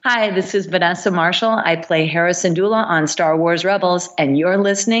Hi, this is Vanessa Marshall. I play Hera Syndulla on Star Wars Rebels, and you're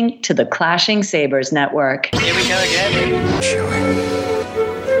listening to the Clashing Sabers Network. Here we go again. Chewie.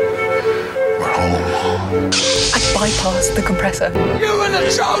 We're home. I bypassed the compressor. You were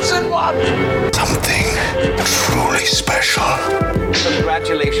the chosen one! Something truly special.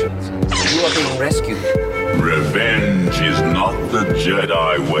 Congratulations. You are being rescued. Revenge is not the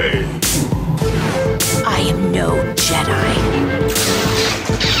Jedi way. I am no Jedi.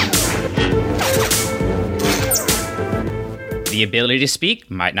 The ability to speak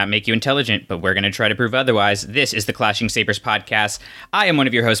might not make you intelligent, but we're going to try to prove otherwise. This is the Clashing Sabers podcast. I am one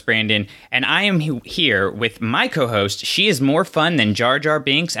of your hosts, Brandon, and I am here with my co-host. She is more fun than Jar Jar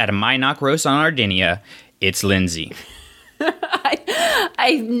Binks at a Mynock roast on Ardinia. It's Lindsay.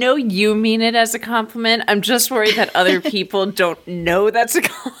 I know you mean it as a compliment. I'm just worried that other people don't know that's a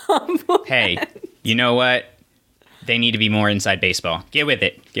compliment. Hey, you know what? They need to be more inside baseball. Get with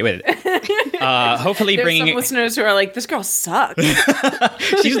it. Hopefully There's bringing some listeners who are like, this girl sucks.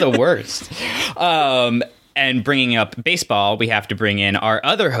 She's the worst. And bringing up baseball, we have to bring in our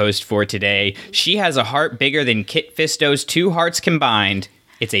other host for today. She has a heart bigger than Kit Fisto's two hearts combined.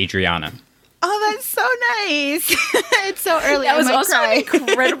 It's Adriana. Oh, that's so nice. It's so early. That was also an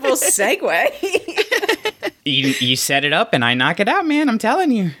incredible segue. You set it up and I knock it out, man. I'm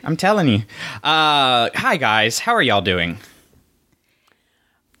telling you. Hi, guys. How are y'all doing?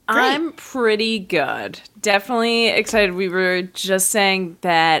 I'm pretty good. Definitely excited. We were just saying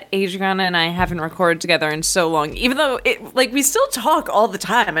that Adriana and I haven't recorded together in so long, even though we still talk all the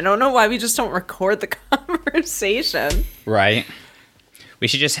time. I don't know why we just don't record the conversation. Right. We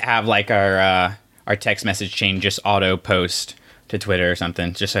should just have our text message chain just auto post to Twitter or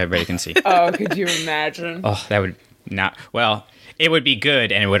something, just so everybody can see. Oh, could you imagine? Oh, that would not. Well, it would be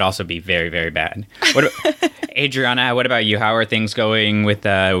good, and it would also be very, very bad. Adriana, what about you? How are things going with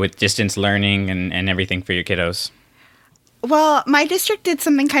distance learning and everything for your kiddos? Well, my district did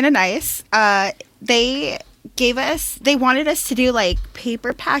something kind of nice. They wanted us to do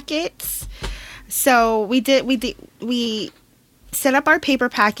paper packets. So we set up our paper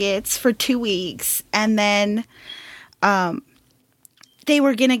packets for 2 weeks, and then they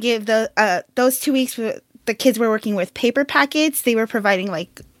were going to give those 2 weeks the kids were working with paper packets. They were providing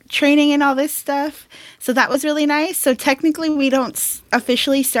training and all this stuff. So that was really nice. So technically we don't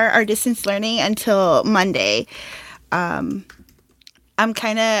officially start our distance learning until Monday. I'm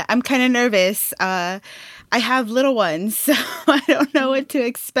kind of nervous. I have little ones, so I don't know what to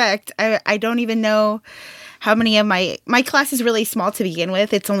expect. I don't even know how many of my class is really small to begin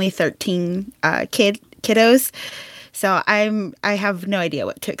with. It's only 13 kiddos. So I have no idea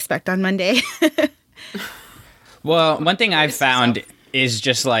what to expect on Monday. Well, one thing I've found is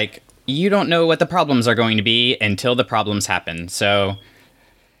just you don't know what the problems are going to be until the problems happen. So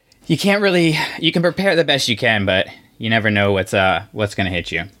you can prepare the best you can, but you never know what's going to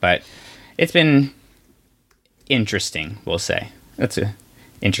hit you. But it's been interesting, we'll say. That's a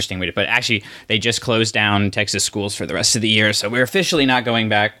interesting way to put it. Actually, they just closed down Texas schools for the rest of the year, so we're officially not going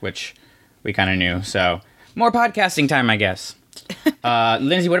back, which we kind of knew. So more podcasting time, I guess.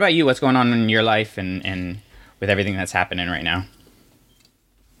 Lindsay, what about you? What's going on in your life and with everything that's happening right now?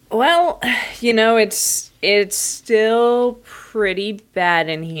 Well, it's still pretty bad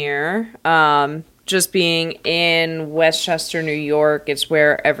in here. Just being in Westchester, New York, it's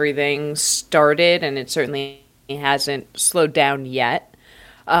where everything started, and it certainly hasn't slowed down yet.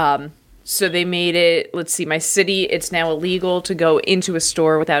 So they made it, let's see, my city, it's now illegal to go into a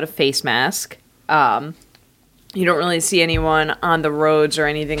store without a face mask. You don't really see anyone on the roads or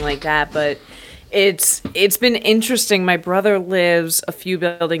anything like that, but it's been interesting. My brother lives a few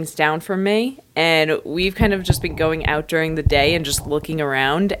buildings down from me, and we've kind of just been going out during the day and just looking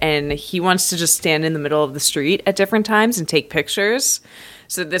around, and he wants to just stand in the middle of the street at different times and take pictures.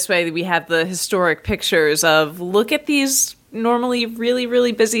 So this way we have the historic pictures of, look at these normally really,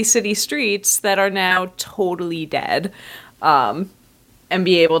 really busy city streets that are now totally dead, and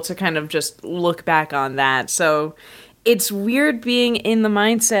be able to kind of just look back on that. So it's weird being in the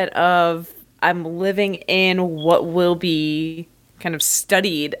mindset of, I'm living in what will be kind of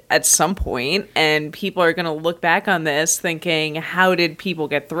studied at some point, and people are going to look back on this thinking, how did people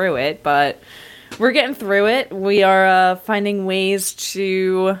get through it? But we're getting through it. We are finding ways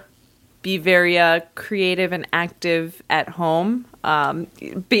to be very creative and active at home.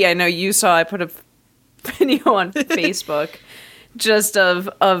 B, I know you saw I put a video on Facebook just of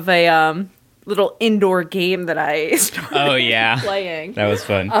a little indoor game that I started Oh, yeah. playing. That was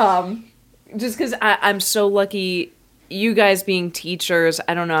fun. Just because I'm so lucky you guys being teachers,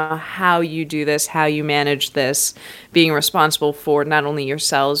 I don't know how you do this, how you manage this, being responsible for not only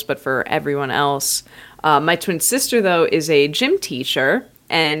yourselves, but for everyone else. My twin sister, though, is a gym teacher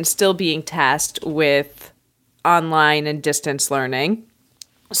and still being tasked with online and distance learning.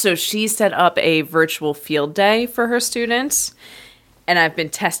 So she set up a virtual field day for her students, and I've been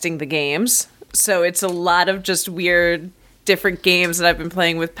testing the games. So it's a lot of just weird different games that I've been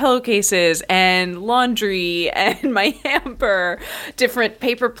playing with pillowcases and laundry and my hamper, different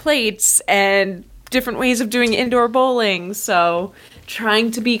paper plates and different ways of doing indoor bowling. So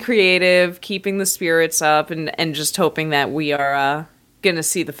trying to be creative, keeping the spirits up, and just hoping that we are going to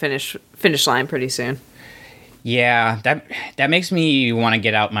see the finish line pretty soon. Yeah, that makes me want to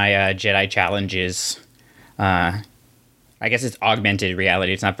get out my Jedi challenges. I guess it's augmented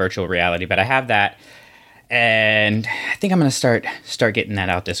reality. It's not virtual reality, but I have that. And I think I'm going to start getting that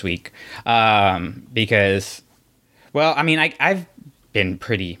out this week because, well, I mean, I've been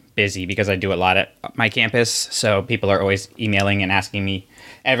pretty busy because I do a lot at my campus. So people are always emailing and asking me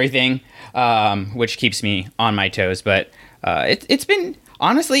everything, which keeps me on my toes. But it's been,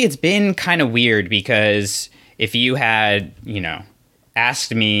 honestly, it's been kind of weird because if you had,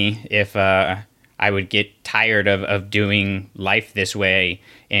 asked me if I would get tired of doing life this way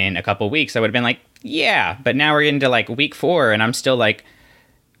in a couple weeks, I would have been like, yeah, but now we're into like week 4 and I'm still like,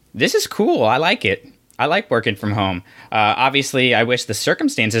 this is cool. I like it. I like working from home. Obviously, I wish the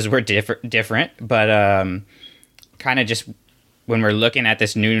circumstances were different, but kind of just when we're looking at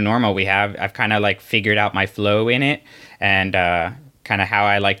this new normal we have, I've kind of like figured out my flow in it and kind of how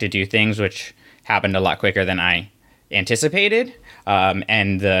I like to do things, which happened a lot quicker than I anticipated.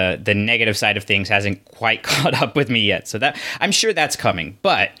 And the negative side of things hasn't quite caught up with me yet. So that I'm sure that's coming.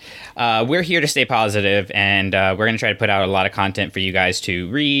 But we're here to stay positive, and we're going to try to put out a lot of content for you guys to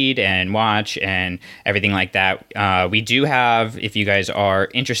read and watch and everything like that. We do have, if you guys are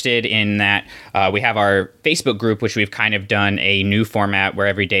interested in that, we have our Facebook group, which we've kind of done a new format where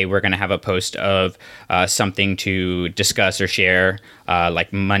every day we're going to have a post of something to discuss or share.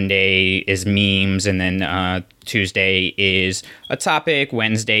 Like Monday is memes, and then Tuesday is a topic,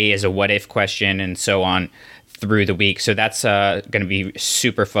 Wednesday is a what if question, and so on through the week. So that's going to be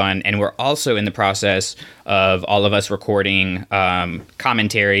super fun. And we're also in the process of all of us recording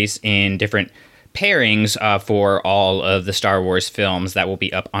commentaries in different pairings for all of the Star Wars films that will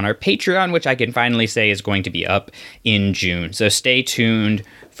be up on our Patreon, which I can finally say is going to be up in June. So stay tuned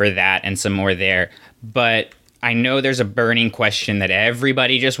for that and some more there. But I know there's a burning question that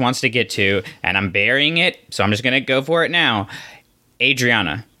everybody just wants to get to, and I'm burying it, so I'm just going to go for it now.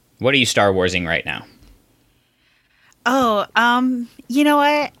 Adriana, what are you Star Warsing right now? Oh, you know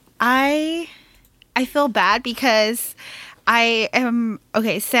what? I feel bad because I am,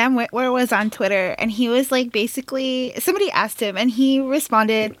 okay, Sam Witwer was on Twitter, and he was like, basically, somebody asked him, and he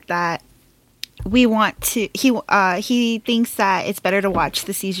responded that he thinks that it's better to watch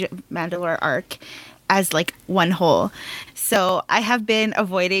the Siege of Mandalore arc as like one whole. So I have been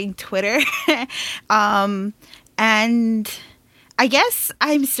avoiding Twitter. And I guess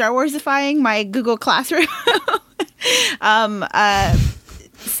I'm Star Warsifying my Google Classroom.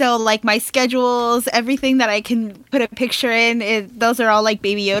 So like my schedules, everything that I can put a picture in, those are all like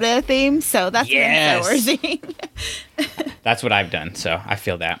Baby Yoda themes. So that's what I'm Star Warsing. That's what I've done. So I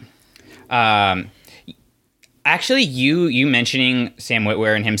feel that. Actually, you mentioning Sam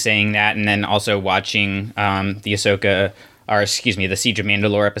Witwer and him saying that, and then also watching the Siege of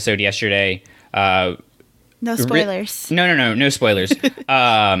Mandalore episode yesterday. No spoilers. No spoilers.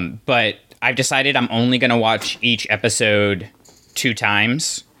 But I've decided I'm only going to watch each episode 2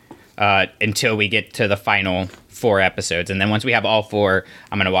 times until we get to the final 4 episodes. And then once we have all 4,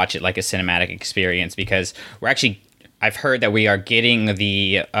 I'm going to watch it like a cinematic experience, because I've heard that we are getting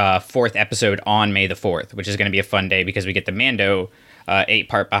the 4th episode on May the 4th, which is going to be a fun day because we get the Mando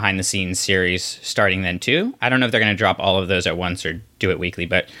 8-part behind-the-scenes series starting then too. I don't know if they're going to drop all of those at once or do it weekly,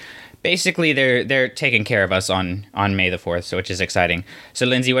 but basically they're taking care of us on May the 4th, so which is exciting. So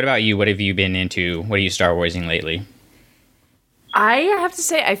Lindsay, what about you? What have you been into? What are you Star Warsing lately? I have to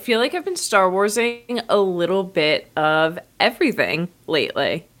say, I feel like I've been Star Warsing a little bit of everything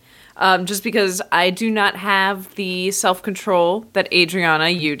lately. Just because I do not have the self-control that Adriana,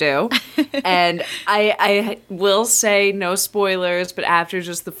 you do. And I will say no spoilers, but after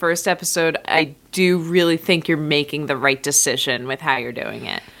just the first episode, I do really think you're making the right decision with how you're doing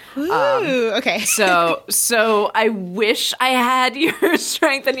it. Ooh, okay. So I wish I had your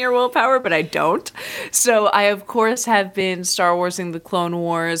strength and your willpower, but I don't. So I, of course, have been Star Warsing the Clone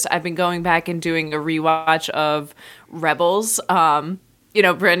Wars. I've been going back and doing a rewatch of Rebels.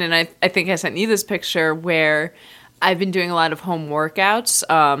 Brandon, I think I sent you this picture where I've been doing a lot of home workouts.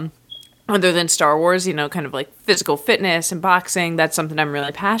 Other than Star Wars, kind of like physical fitness and boxing. That's something I'm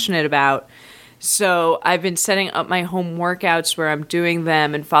really passionate about. So I've been setting up my home workouts where I'm doing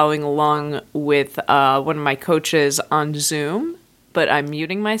them and following along with one of my coaches on Zoom. But I'm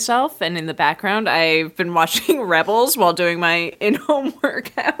muting myself, and in the background, I've been watching Rebels while doing my in-home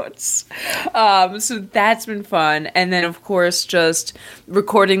workouts. So that's been fun. And then, of course, just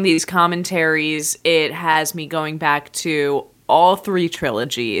recording these commentaries, it has me going back to all 3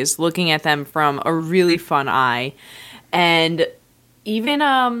 trilogies, looking at them from a really fun eye. And even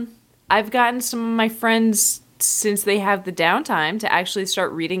I've gotten some of my friends, since they have the downtime, to actually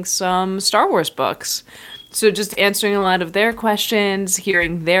start reading some Star Wars books. So just answering a lot of their questions,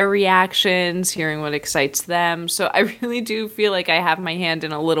 hearing their reactions, hearing what excites them. So I really do feel like I have my hand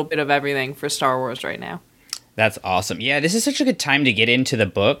in a little bit of everything for Star Wars right now. That's awesome. Yeah, this is such a good time to get into the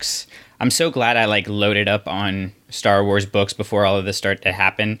books. I'm so glad I loaded up on Star Wars books before all of this started to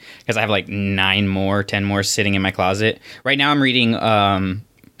happen, because I have 10 more sitting in my closet. Right now I'm reading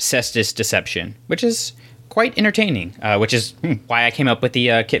Cestus Deception, which is quite entertaining, which is why I came up with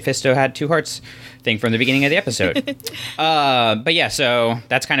the Kit Fisto had 2 hearts thing from the beginning of the episode. But yeah, so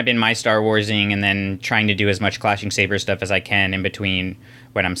that's kind of been my Star Warsing, and then trying to do as much Clashing Sabers stuff as I can in between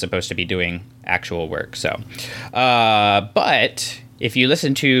when I'm supposed to be doing actual work. So, but if you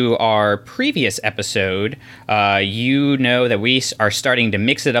listen to our previous episode, you know that we are starting to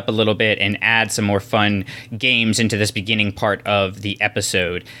mix it up a little bit and add some more fun games into this beginning part of the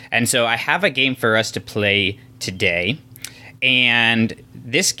episode. And so I have a game for us to play today. And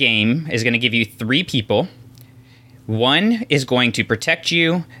this game is going to give you 3 people. One is going to protect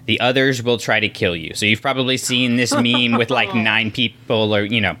you. The others will try to kill you. So you've probably seen this meme with 9 people, or,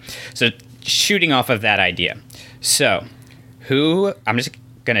 so shooting off of that idea. So I'm just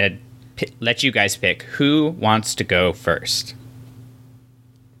going to let you guys pick who wants to go first.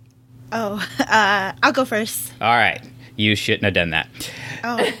 Oh, I'll go first. All right. You shouldn't have done that.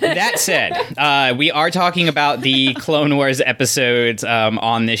 Oh. That said, we are talking about the Clone Wars episodes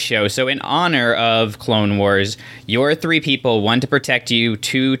on this show. So in honor of Clone Wars, your 3 people, 1 to protect you,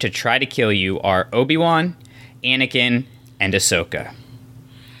 2 to try to kill you, are Obi-Wan, Anakin, and Ahsoka.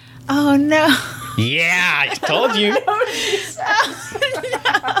 Oh, no. Yeah, I told you.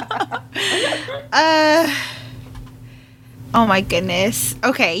 Oh, my goodness.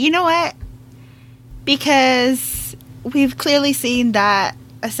 Okay, you know what? Because we've clearly seen that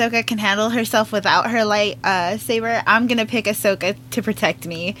Ahsoka can handle herself without her lightsaber, I'm going to pick Ahsoka to protect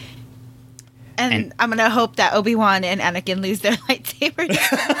me. And I'm going to hope that Obi-Wan and Anakin lose their lightsabers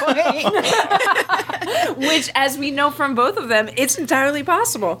at some point. Which, as we know from both of them, it's entirely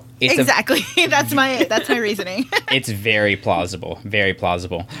possible. Exactly. That's my reasoning. It's very plausible. Very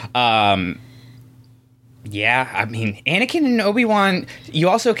plausible. Yeah, I mean, Anakin and Obi-Wan, you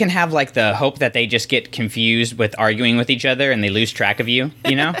also can have the hope that they just get confused with arguing with each other and they lose track of you,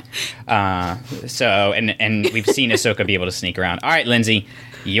 So, and we've seen Ahsoka be able to sneak around. All right, Lindsay,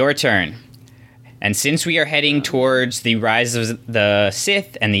 your turn. And since we are heading towards the rise of the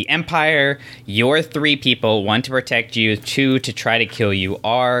Sith and the Empire, your 3 people, 1 to protect you, 2 to try to kill you,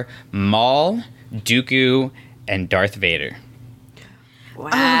 are Maul, Dooku, and Darth Vader.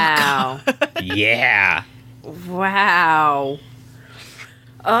 Wow. Yeah. Wow.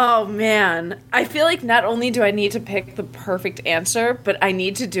 Oh, man. I feel like not only do I need to pick the perfect answer, but I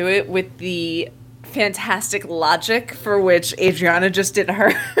need to do it with the fantastic logic for which Adriana just did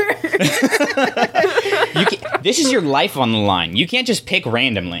her. This is your life on the line. You can't just pick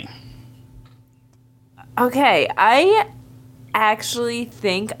randomly. Okay, I actually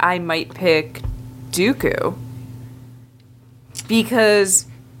think I might pick Dooku. Because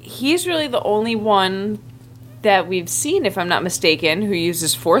he's really the only one that we've seen, if I'm not mistaken, who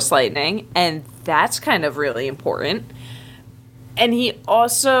uses Force Lightning, and that's kind of really important. And he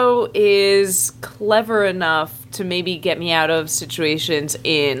also is clever enough to maybe get me out of situations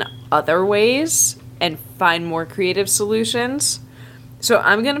in other ways and find more creative solutions. So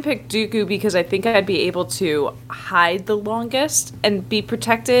I'm going to pick Dooku because I think I'd be able to hide the longest and be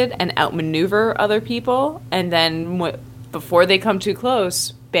protected and outmaneuver other people. And then before they come too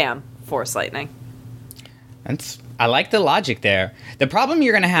close, bam, Force Lightning. I like the logic there. The problem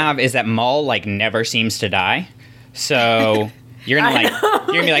you're going to have is that Maul never seems to die. So you're going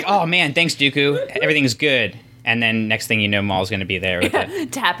to be like, "Oh man, thanks Dooku. Everything's good." And then next thing you know, Maul's going to be there with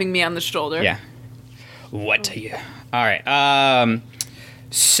it. Tapping me on the shoulder. Yeah. What are you? All right.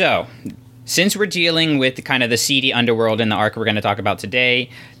 So, since we're dealing with kind of the seedy underworld in the arc we're going to talk about today,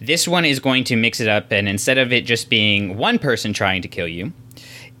 this one is going to mix it up, and instead of it just being one person trying to kill you,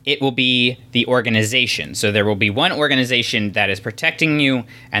 it will be the organization. So there will be one organization that is protecting you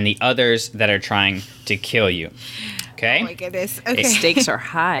and the others that are trying to kill you. Okay? Oh my goodness. Okay. The stakes are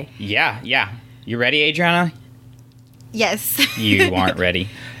high. Yeah. You ready, Adriana? Yes. You aren't ready.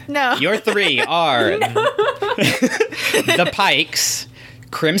 No. Your three are the Pikes,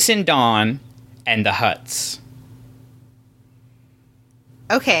 Crimson Dawn, and the Hutts.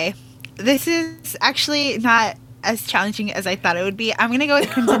 Okay. This is actually not as challenging as I thought it would be. I'm going to go with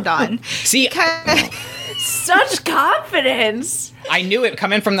Crimson Dawn. See, Such confidence. I knew it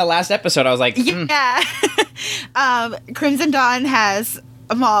coming from the last episode. I was like, Yeah. Crimson Dawn has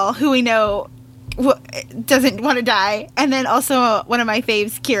Amal, who we know doesn't want to die. And then also one of my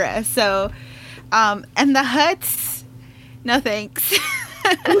faves, Kira. So, and the Hutts, no thanks.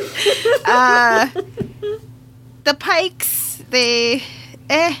 The Pikes, they,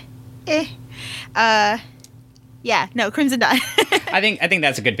 yeah, no, Crimson Dawn. I think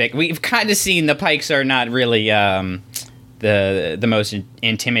that's a good pick. We've kind of seen the Pikes are not really the most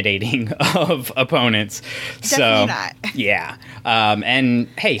intimidating of opponents. Definitely not. Yeah. And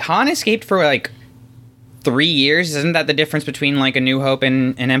hey, Han escaped for like 3 years. Isn't that the difference between like A New Hope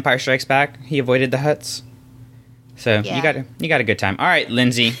and Empire Strikes Back? He avoided the Hutts. So Yeah. you got a good time. All right,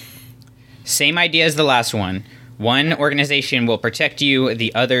 Lindsay. Same idea as the last one. One organization will protect you,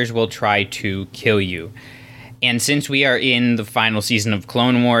 the others will try to kill you. And since we are in the final season of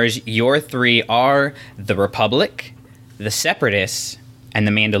Clone Wars, your three are the Republic, the Separatists, and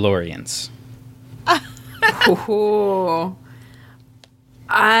the Mandalorians. Ooh.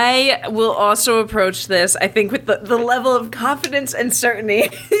 I will also approach this, I think, with the level of confidence and certainty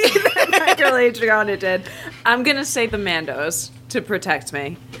that my girl Adriana did. I'm going to say the Mandos to protect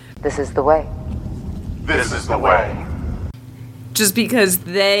me. This is the way. This is the way. Just because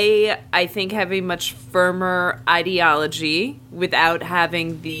they, I think, have a much firmer ideology without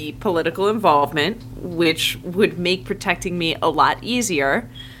having the political involvement, which would make protecting me a lot easier.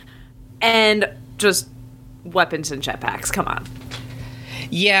 And just weapons and jetpacks, come on.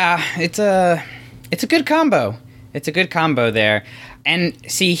 Yeah, it's a good combo. It's a good combo there. And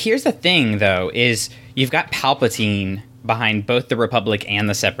see, here's the thing, though, is you've got Palpatine behind both the Republic and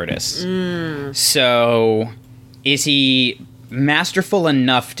the Separatists. So is he masterful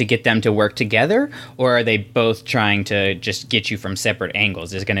enough to get them to work together, or are they both trying to just get you from separate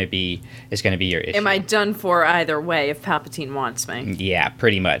angles? Is going to be your issue. Am I done for either way if Palpatine wants me? Yeah,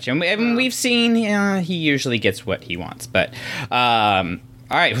 pretty much. And we've seen he usually gets what he wants. But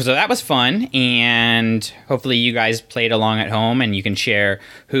all right, so that was fun, and hopefully you guys played along at home, and you can share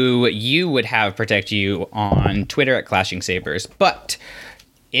who you would have protect you on Twitter at Clashing Sabers. But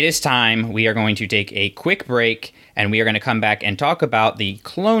it is time. We are going to take a quick break, and we are going to come back and talk about the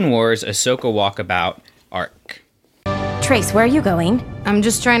Clone Wars Ahsoka Walkabout arc. Trace, where are you going? I'm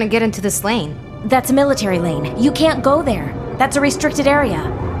just trying to get into this lane. That's a military lane. You can't go there. That's a restricted area.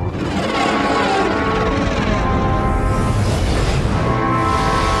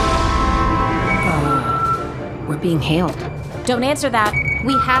 We're being hailed. Don't answer that.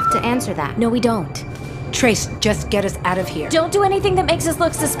 We have to answer that. No, we don't. Trace, just get us out of here. Don't do anything that makes us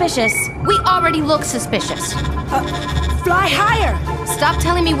look suspicious. We already look suspicious. Fly higher! Stop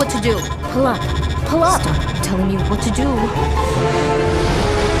telling me what to do. Pull up. Pull up. Stop telling me what to do.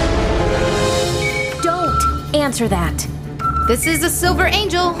 Don't answer that. This is the Silver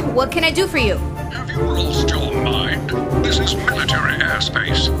Angel. What can I do for you? Have you lost your mind? This is military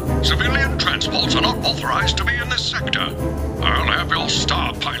airspace. Civilian transports are not authorized to be in this sector. I'll have your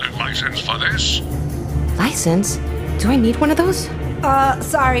star pilot license for this. License? Do I need one of those?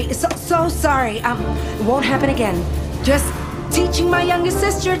 Sorry. So sorry. It won't happen again. Just teaching my youngest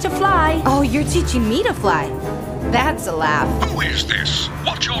sister to fly. Oh, you're teaching me to fly. That's a laugh. Who is this?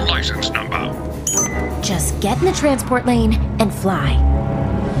 What's your license number? Just get in the transport lane and fly.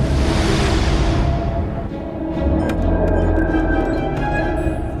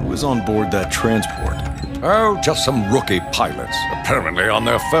 Who was on board that transport? Oh, just some rookie pilots, apparently on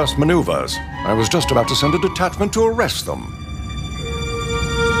their first maneuvers. I was just about to send a detachment to arrest them.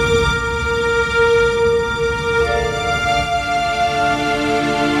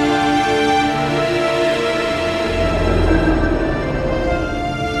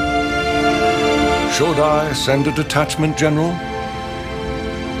 Should I send a detachment, General?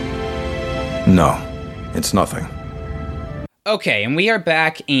 No, it's nothing. Okay, and we are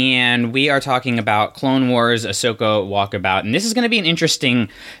back, and we are talking about Clone Wars Ahsoka Walkabout, and this is going to be an interesting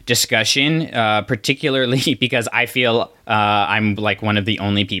discussion, particularly because I feel I'm like one of the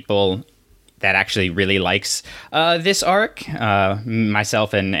only people that actually really likes this arc,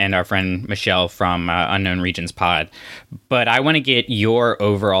 myself and our friend Michelle from Unknown Regions Pod. But I want to get your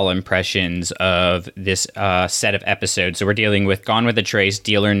overall impressions of this set of episodes. So we're dealing with Gone with a Trace,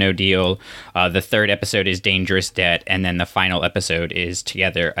 Deal or No Deal. The third episode is Dangerous Debt, and then the final episode is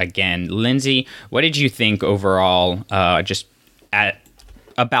Together Again. Lindsay, what did you think overall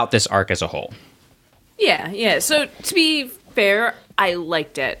about this arc as a whole? Yeah. So to be fair, I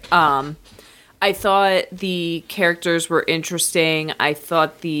liked it. I thought the characters were interesting. I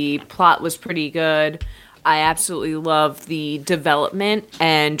thought the plot was pretty good. I absolutely love the development,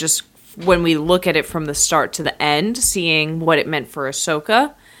 and just when we look at it from the start to the end, seeing what it meant for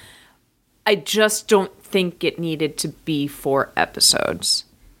Ahsoka, I just don't think it needed to be 4 episodes.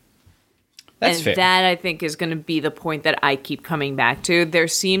 That's fair. That, I think, is going to be the point that I keep coming back to. There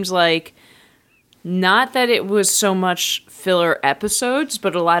seems like, not that it was so much filler episodes,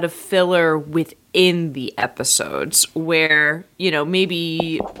 but a lot of filler within the episodes where,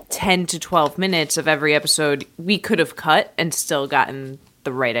 maybe 10 to 12 minutes of every episode we could have cut and still gotten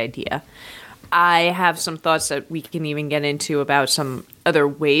the right idea. I have some thoughts that we can even get into about some other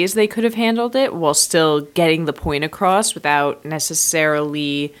ways they could have handled it while still getting the point across without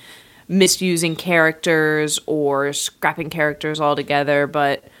necessarily misusing characters or scrapping characters altogether,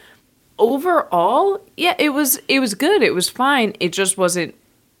 but overall, yeah, it was good. It was fine. It just wasn't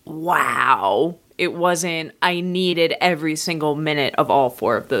wow. It wasn't I needed every single minute of all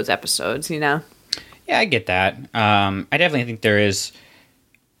 4 of those episodes, Yeah, I get that. I definitely think there is.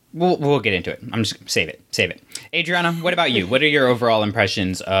 We'll get into it. I'm just save it. Adriana, what about you? What are your overall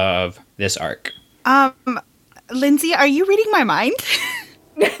impressions of this arc? Lindsay, are you reading my mind?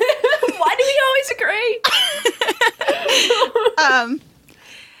 Why do we always agree?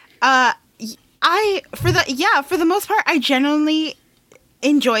 For the most part, I genuinely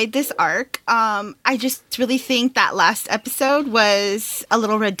enjoyed this arc. I just really think that last episode was a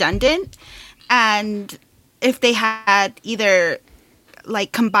little redundant, and if they had either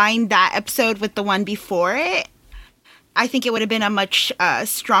combined that episode with the one before it, I think it would have been a much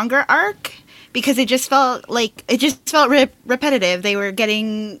stronger arc, because it just felt repetitive. They were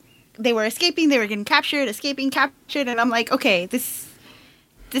escaping, they were getting captured, escaping, captured, and I'm like, okay, this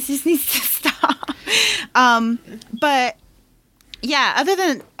just needs to stop. But yeah, other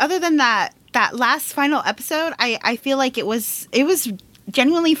than that last final episode, I feel like it was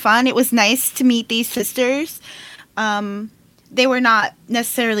genuinely fun. It was nice to meet these sisters. They were not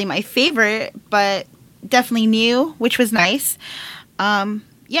necessarily my favorite, but definitely new, which was nice.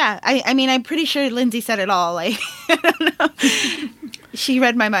 Yeah, I mean, I'm pretty sure Lindsay said it all. I don't know. She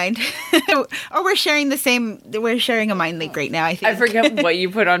read my mind. Or we're sharing a mind link right now, I think. I forget what you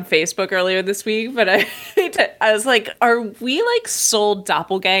put on Facebook earlier this week, but I was like, are we soul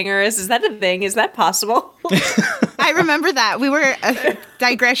doppelgangers? Is that a thing? Is that possible? I remember that. We were,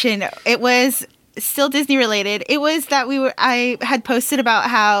 digression. It was still Disney related. It was that I had posted about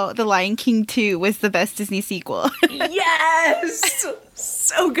how The Lion King 2 was the best Disney sequel. Yes!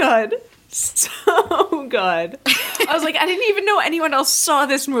 So good. So good. I was like, I didn't even know anyone else saw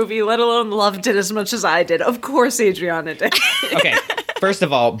this movie, let alone loved it as much as I did. Of course Adriana did. Okay, first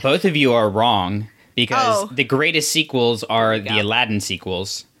of all, both of you are wrong, because the greatest sequels are the Aladdin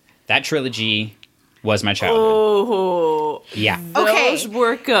sequels. That trilogy was my childhood. Oh. Yeah. Those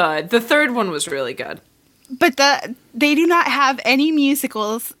were good. The third one was really good. But they do not have any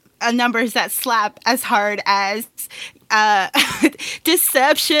musicals numbers that slap as hard as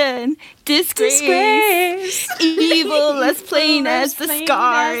Deception, Disgrace, Evil as plain as the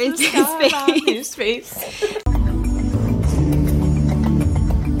scar in his face.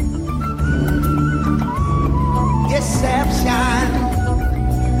 Deception,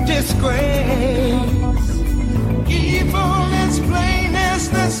 Disgrace, Evil as plain as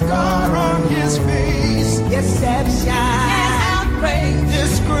the scar on his face. Deception,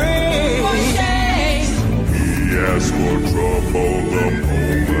 Disgrace. He asked for trouble the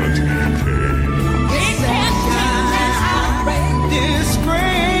moment he came.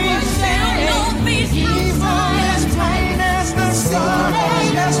 Disgrace. Evil as plain as the scar on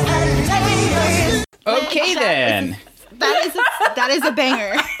his face. Okay, then. That is a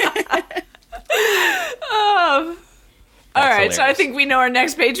banger. All right, hilarious. So I think we know our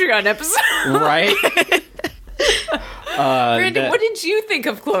next Patreon episode. Right? Brandon, what did you think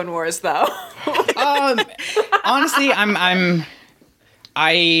of Clone Wars, though? Honestly,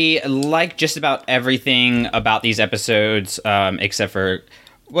 I like just about everything about these episodes, except for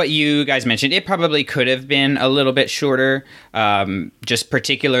what you guys mentioned. It probably could have been a little bit shorter, just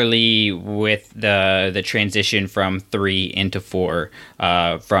particularly with the transition from 3 into 4,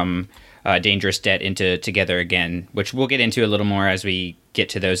 from Dangerous Debt into Together Again, which we'll get into a little more as we get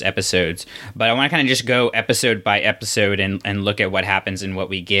to those episodes. But I want to kind of just go episode by episode and look at what happens and what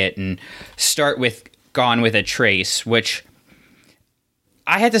we get, and start with Gone with a Trace, which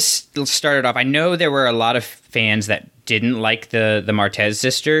I had to start it off. I know there were a lot of fans that didn't like the Martez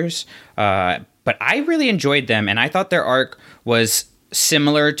sisters, but I really enjoyed them, and I thought their arc was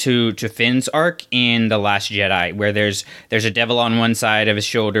similar to Finn's arc in The Last Jedi, where there's a devil on one side of his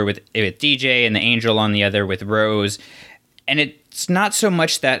shoulder with DJ and the angel on the other with Rose. And it's not so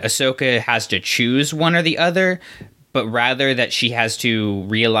much that Ahsoka has to choose one or the other, but rather that she has to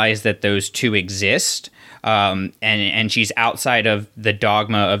realize that those two exist. And she's outside of the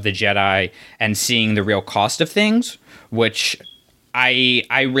dogma of the Jedi and seeing the real cost of things, which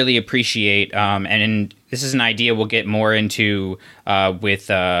I really appreciate. And this is an idea we'll get more into with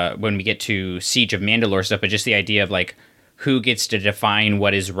when we get to Siege of Mandalore stuff, but just the idea of like who gets to define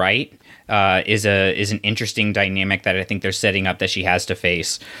what is right is an interesting dynamic that I think they're setting up that she has to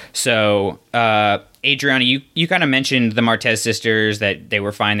face. So Adriana, you kind of mentioned the Martez sisters, that they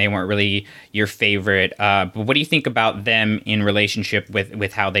were fine, they weren't really your favorite. But what do you think about them in relationship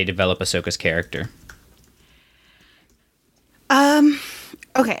with how they develop Ahsoka's character?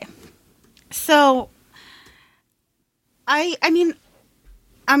 Okay. So I mean,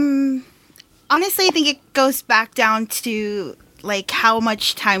 honestly, I think it goes back down to like how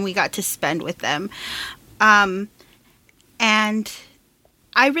much time we got to spend with them. And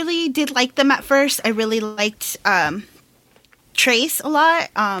I really did like them at first. I really liked Trace a lot.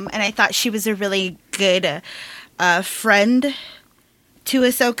 And I thought she was a really good friend to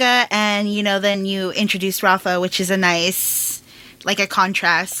Ahsoka. And, you know, then you introduce Rafa, which is a nice, like a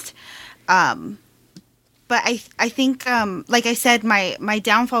contrast. But I think, like I said, my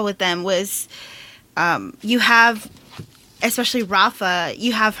downfall with them was you have, especially Rafa,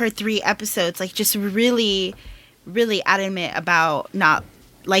 you have her 3 episodes, like just really, really adamant about not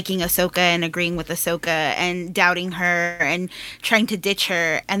liking Ahsoka and agreeing with Ahsoka and doubting her and trying to ditch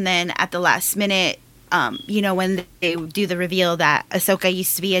her. And then at the last minute, you know, when they do the reveal that Ahsoka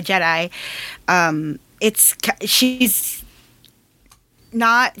used to be a Jedi, she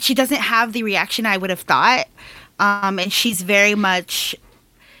doesn't have the reaction I would have thought. And she's very much,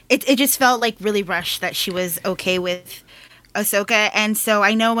 it just felt like really rushed that she was okay with Ahsoka. And so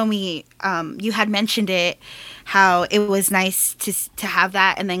I know when we, you had mentioned it, how it was nice to have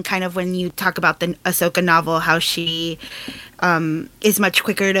that. And then kind of when you talk about the Ahsoka novel, how she is much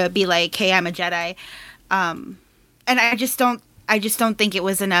quicker to be like, hey, I'm a Jedi. And I just don't think it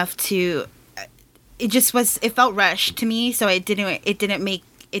was enough to, it felt rushed to me. So it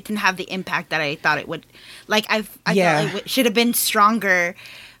didn't have the impact that I thought it would. Like I felt it should have been stronger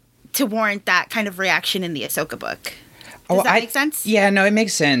to warrant that kind of reaction in the Ahsoka book. Does that make sense? Yeah, no, it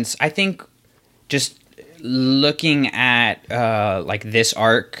makes sense. I think just looking at like this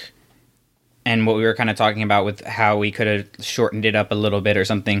arc and what we were kind of talking about with how we could have shortened it up a little bit or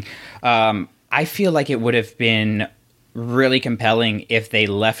something, I feel like it would have been really compelling if they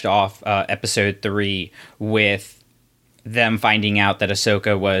left off episode 3 with them finding out that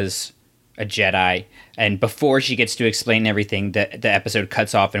Ahsoka was a Jedi, and before she gets to explain everything, the episode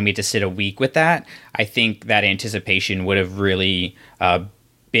cuts off and we have to sit a week with that. I think that anticipation would have really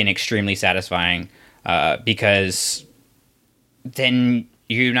been extremely satisfying, because then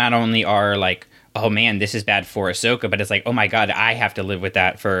you not only are like, oh man, this is bad for Ahsoka, but it's like, oh my god, I have to live with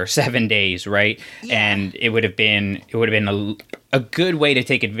that for 7 days, right? Yeah. And it would have been a good way to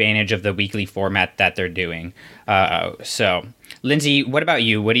take advantage of the weekly format that they're doing. So, Lindsay, what about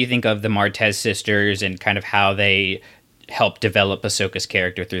you? What do you think of the Martez sisters and kind of how they help develop Ahsoka's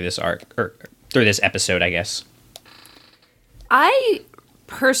character through this arc, or through this episode, I guess? I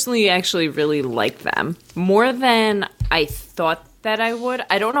personally actually really like them more than I thought that I would.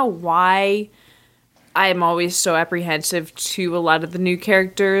 I don't know why I'm always so apprehensive to a lot of the new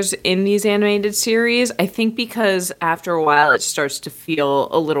characters in these animated series. I think because after a while it starts to feel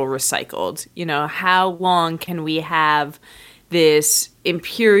a little recycled. You know, how long can we have this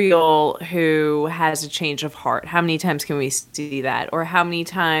Imperial who has a change of heart? How many times can we see that? Or how many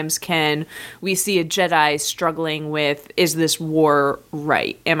times can we see a Jedi struggling with, is this war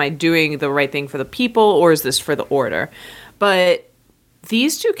right? Am I doing the right thing for the people, or is this for the Order? But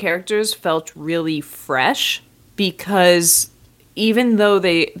these two characters felt really fresh, because even though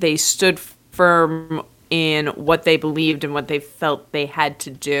they stood firm in what they believed and what they felt they had to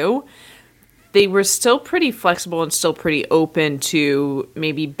do, they were still pretty flexible and still pretty open to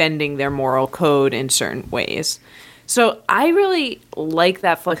maybe bending their moral code in certain ways. So I really like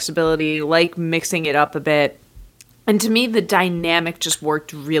that flexibility, like mixing it up a bit. And to me, the dynamic just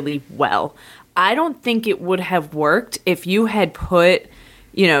worked really well. I don't think it would have worked if you had put,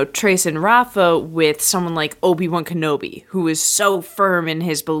 Trace and Rafa with someone like Obi-Wan Kenobi, who is so firm in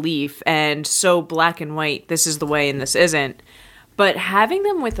his belief and so black and white, this is the way and this isn't. But having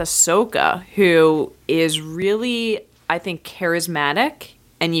them with Ahsoka, who is really, I think, charismatic,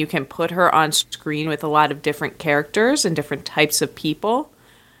 and you can put her on screen with a lot of different characters and different types of people.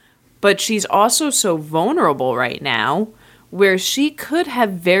 But she's also so vulnerable right now, where she could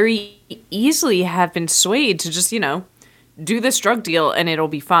have very easily have been swayed to just, do this drug deal and it'll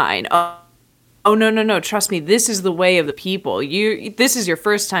be fine. Oh, no, trust me, this is the way of the people. This is your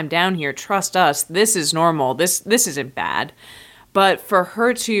first time down here. Trust us. This is normal. This isn't bad. But for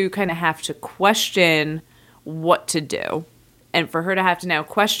her to kind of have to question what to do, and for her to have to now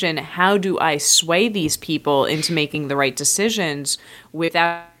question, how do I sway these people into making the right decisions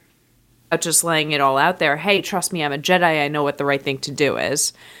without just laying it all out there? Hey, trust me, I'm a Jedi. I know what the right thing to do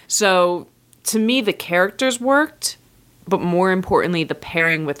is. So to me, the characters worked, but more importantly, the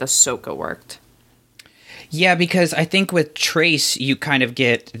pairing with Ahsoka worked. Yeah, because I think with Trace, you kind of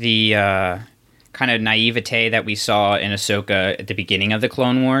get the kind of naivete that we saw in Ahsoka at the beginning of the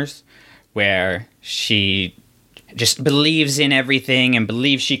Clone Wars, where she just believes in everything and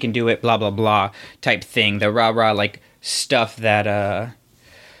believes she can do it, blah, blah, blah, type thing. The rah-rah, like, stuff that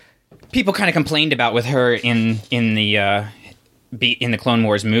people kind of complained about with her in the Clone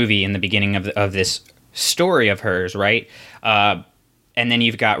Wars movie in the beginning of this story of hers, right? And then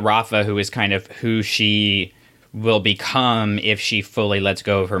you've got Rafa, who is kind of who she will become if she fully lets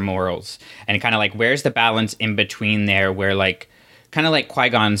go of her morals. And kind of like, where's the balance in between there where, like, kind of like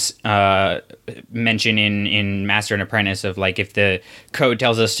Qui-Gon's mention in Master and Apprentice of, like, if the code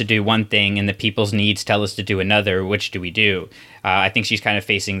tells us to do one thing and the people's needs tell us to do another, which do we do? I think she's kind of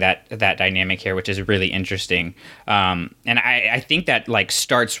facing that dynamic here, which is really interesting. And I think that, like,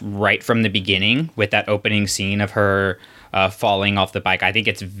 starts right from the beginning with that opening scene of her falling off the bike. I think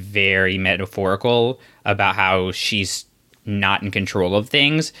it's very metaphorical about how she's not in control of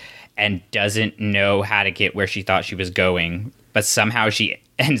things and doesn't know how to get where she thought she was going, but somehow she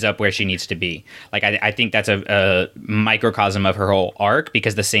ends up where she needs to be. Like, I think that's a microcosm of her whole arc,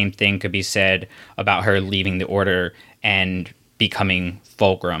 because the same thing could be said about her leaving the Order and becoming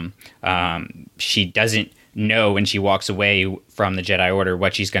Fulcrum. She doesn't know when she walks away from the Jedi Order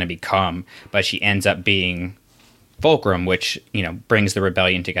what she's going to become, but she ends up being Fulcrum, which, brings the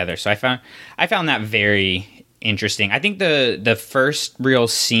rebellion together. So I found that very interesting. I think the first real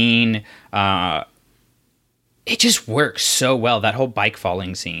scene, it just works so well. That whole bike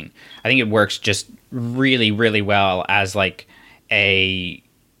falling scene, I think it works just really, really well as, like, a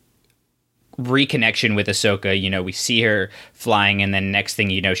reconnection with Ahsoka. We see her flying, and then next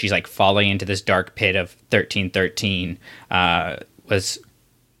thing you know, she's, like, falling into this dark pit of 1313. I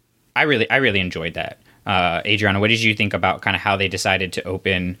really enjoyed that. Adriana, what did you think about kind of how they decided to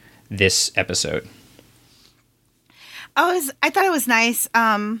open this episode? I thought it was nice.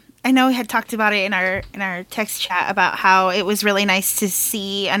 I know we had talked about it in our text chat about how it was really nice to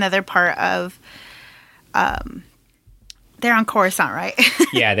see another part of. They're on Coruscant, right?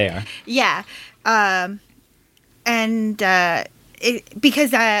 Yeah, they are. Yeah,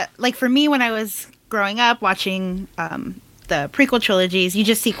 because like, for me, when I was growing up watching the prequel trilogies, you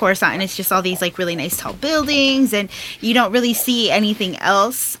just see Coruscant and it's just all these, like, really nice tall buildings, and you don't really see anything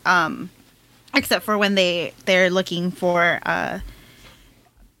else except for when they're looking for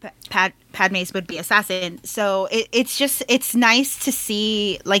Padme's would-be assassin. So it's nice to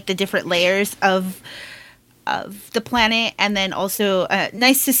see, like, the different layers of the planet, and then also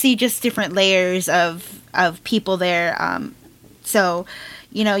nice to see just different layers of people there. So,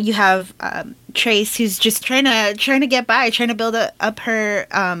 you have Trace, who's just trying to get by, trying to build up her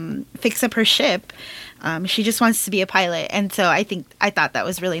fix up her ship. She just wants to be a pilot, and so I thought that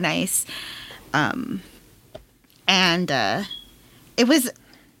was really nice.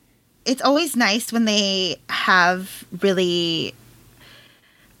 It's always nice when they have really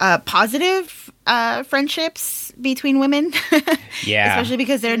positive friendships between women. Yeah, especially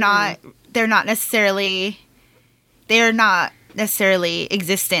because they're not necessarily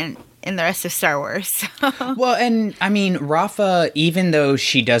existent in the rest of Star Wars. Well, and I mean, Rafa, even though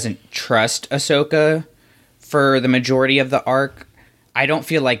she doesn't trust Ahsoka for the majority of the arc, I don't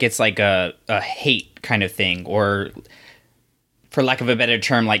feel like it's like a hate kind of thing, or, for lack of a better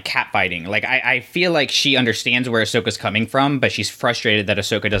term, like catfighting. Like, I feel like she understands where Ahsoka's coming from, but she's frustrated that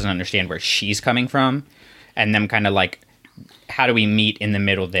Ahsoka doesn't understand where she's coming from. And them kind of like, how do we meet in the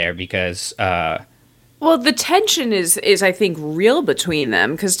middle there? Because... well, the tension is I think, real between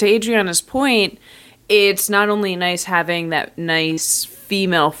them. Because to Adriana's point, it's not only nice having that nice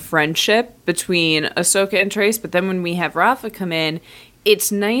female friendship between Ahsoka and Trace, but then when we have Rafa come in,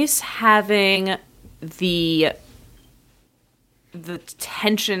 it's nice having the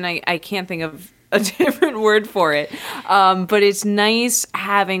tension. I can't think of a different word for it, but it's nice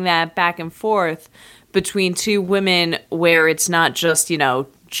having that back and forth between two women where it's not just,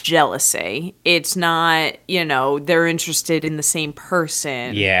 jealousy. It's not, they're interested in the same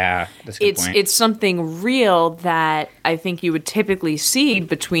person. Yeah, that's a good point. It's something real that I think you would typically see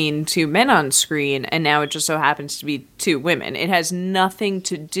between two men on screen, and now it just so happens to be two women. It has nothing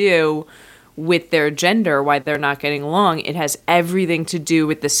to do with their gender, why they're not getting along. It has everything to do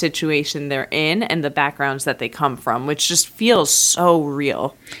with the situation they're in and the backgrounds that they come from, which just feels so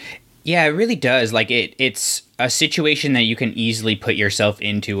real. Yeah, it really does. Like, it's a situation that you can easily put yourself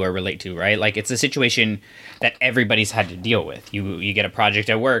into or relate to, right? Like, it's a situation that everybody's had to deal with. You get a project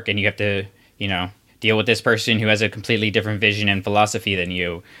at work and you have to, deal with this person who has a completely different vision and philosophy than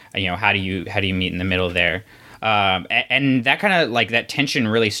you. How do you meet in the middle there? And that kind of, like, that tension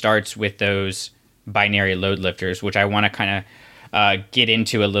really starts with those binary load lifters, which I want to kind of get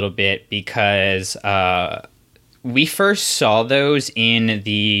into a little bit because we first saw those in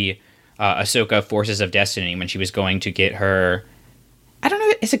the Ahsoka Forces of Destiny when she was going to get her, I don't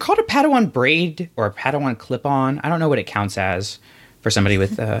know, is it called a Padawan braid or a Padawan clip-on? I don't know what it counts as for somebody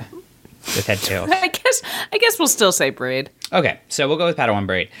with head tails. I guess we'll still say braid. Okay, so we'll go with Padawan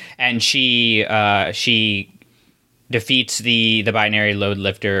braid. And she defeats the binary load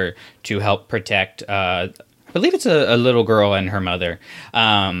lifter to help protect, I believe it's a little girl and her mother.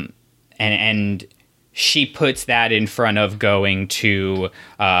 And she puts that in front of going to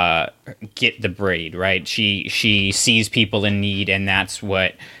get the braid, right? She sees people in need, and that's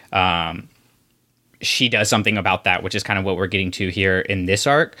what she does something about that, which is kind of what we're getting to here in this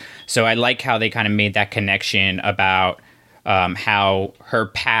arc. So I like how they kind of made that connection about how her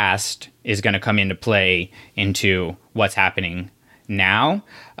past is going to come into play into what's happening now,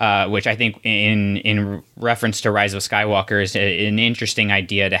 which I think in reference to Rise of Skywalker is an interesting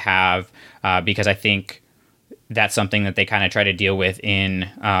idea to have, because I think that's something that they kind of try to deal with in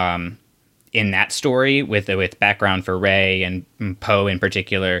that story with background for Rey and Poe in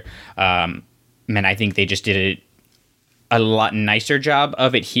particular. And I think they just did a lot nicer job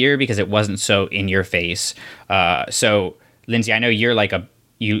of it here because it wasn't so in your face. So Lindsay, I know you're like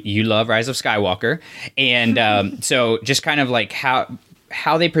you love Rise of Skywalker, and so just kind of like how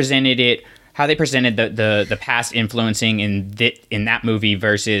they presented it, how they presented the past influencing in that movie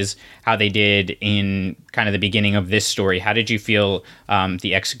versus how they did in kind of the beginning of this story. How did you feel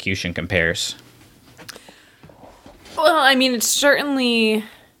the execution compares? Well, I mean, it's certainly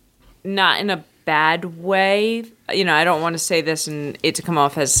not in a bad way. I don't want to say this and it to come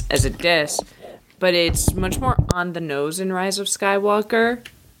off as a diss, but it's much more on the nose in Rise of Skywalker.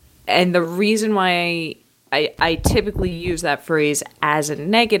 And the reason why I typically use that phrase as a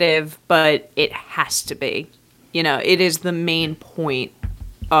negative, but it has to be. It is the main point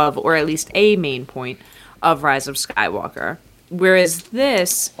of, or at least a main point of Rise of Skywalker. Whereas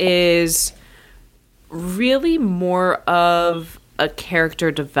this is really more of a character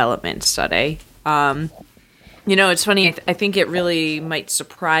development study. It's funny, I think it really might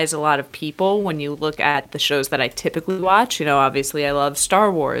surprise a lot of people when you look at the shows that I typically watch. Obviously I love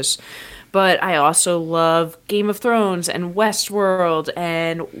Star Wars, but I also love Game of Thrones and Westworld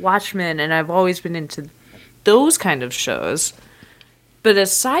and Watchmen, and I've always been into those kind of shows. But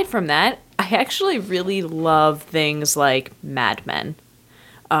aside from that, I actually really love things like Mad Men.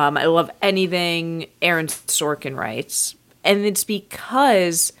 I love anything Aaron Sorkin writes, and it's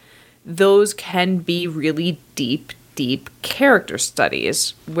because those can be really deep character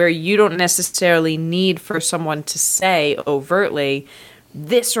studies where you don't necessarily need for someone to say overtly,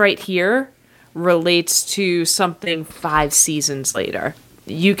 this right here relates to something 5 seasons later.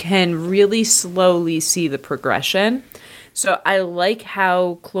 You can really slowly see the progression. So I like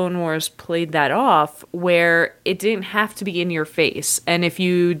how Clone Wars played that off, where it didn't have to be in your face. And if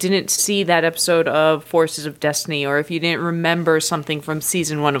you didn't see that episode of Forces of Destiny, or if you didn't remember something from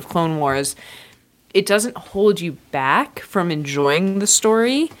season 1 of Clone Wars, it doesn't hold you back from enjoying the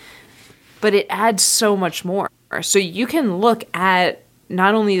story, but it adds so much more. So you can look at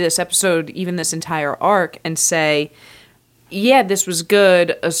not only this episode, even this entire arc, and say, yeah, this was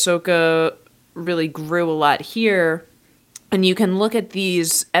good. Ahsoka really grew a lot here. And you can look at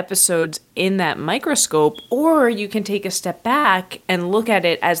these episodes in that microscope, or you can take a step back and look at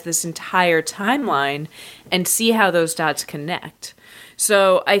it as this entire timeline and see how those dots connect.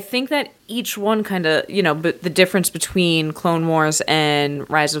 So I think that each one kind of, but the difference between Clone Wars and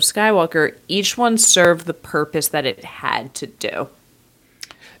Rise of Skywalker, each one served the purpose that it had to do.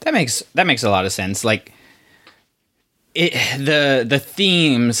 That makes a lot of sense. Like the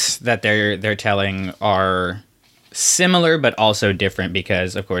themes that they're telling are similar but also different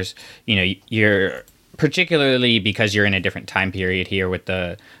because, of course, you're particularly because you're in a different time period here with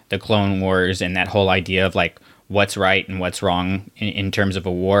the Clone Wars and that whole idea of like what's right and what's wrong in terms of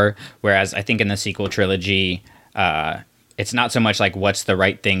a war. Whereas I think in the sequel trilogy, it's not so much like what's the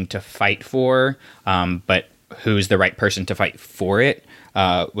right thing to fight for, but who's the right person to fight for it,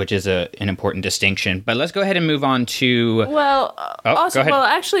 which is an important distinction. But let's go ahead and move on to... Well,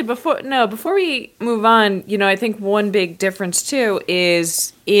 actually, before we move on, I think one big difference too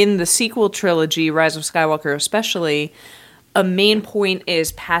is in the sequel trilogy, Rise of Skywalker especially, a main point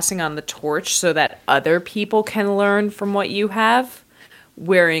is passing on the torch so that other people can learn from what you have.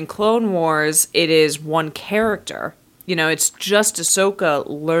 Where in Clone Wars, it is one character. It's just Ahsoka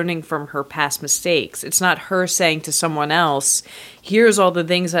learning from her past mistakes. It's not her saying to someone else, here's all the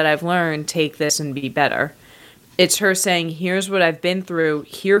things that I've learned, take this and be better. It's her saying, here's what I've been through,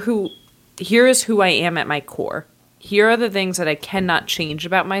 here is who I am at my core. Here are the things that I cannot change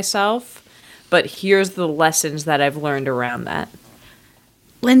about myself, but here's the lessons that I've learned around that.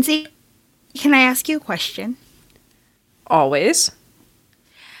 Lindsay, can I ask you a question? Always.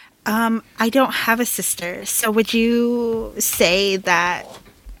 I don't have a sister, so would you say that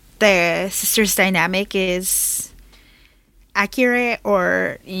the sister's dynamic is accurate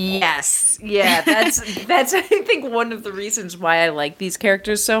or... Yes. Yeah, that's I think one of the reasons why I like these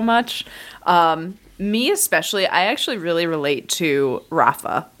characters so much. Me especially, I actually really relate to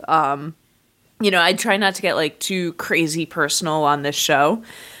Rafa. I try not to get like too crazy personal on this show,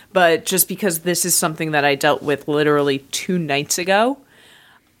 but just because this is something that I dealt with literally 2 nights ago,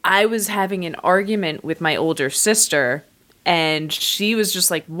 I was having an argument with my older sister, and she was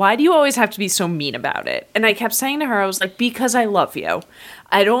just like, why do you always have to be so mean about it? And I kept saying to her, I was like, because I love you.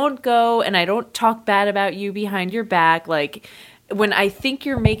 I don't go and I don't talk bad about you behind your back. Like, when I think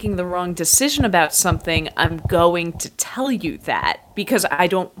you're making the wrong decision about something, I'm going to tell you that because I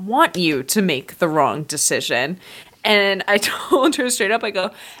don't want you to make the wrong decision. And I told her straight up, I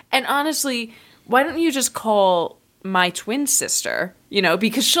go, and honestly, why don't you just call my twin sister,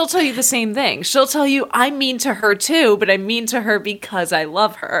 because she'll tell you the same thing. She'll tell you I'm mean to her too, but I'm mean to her because I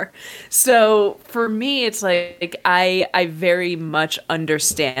love her. So for me, it's like I very much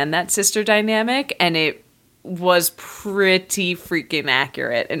understand that sister dynamic, and it was pretty freaking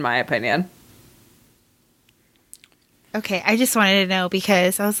accurate in my opinion. Okay, I just wanted to know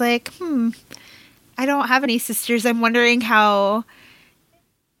because I was like, I don't have any sisters. I'm wondering how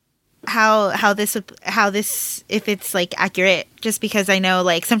this if it's like accurate, just because I know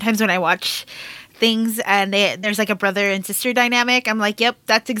like sometimes when I watch things and there's like a brother and sister dynamic, I'm like, yep,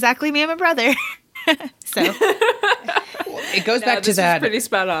 that's exactly me and my brother. So it goes back to that. Pretty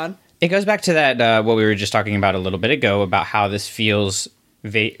spot on. It goes back to that what we were just talking about a little bit ago about how this feels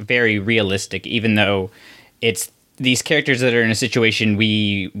very realistic, even though it's these characters that are in a situation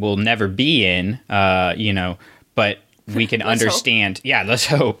we will never be in, but we can understand. Hope. Yeah, let's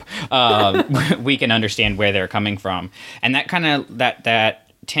hope. We can understand where they're coming from, and that kind of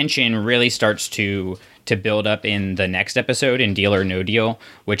that tension really starts to build up in the next episode in Deal or No Deal,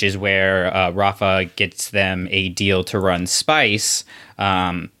 which is where Rafa gets them a deal to run Spice,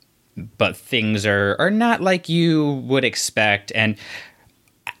 but things are not like you would expect. And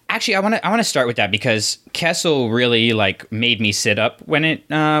actually, I want to start with that because Kessel really like made me sit up when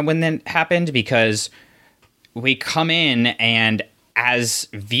that happened, because we come in and as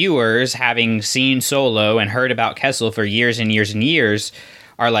viewers, having seen Solo and heard about Kessel for years and years and years,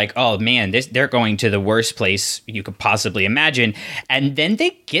 are like, oh man, they're going to the worst place you could possibly imagine. And then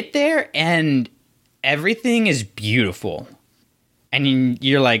they get there and everything is beautiful. And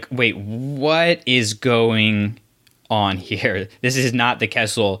you're like, wait, what is going on here? This is not the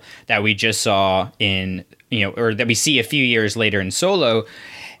Kessel that we just saw in, or that we see a few years later in Solo.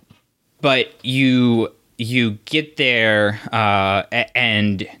 But you get there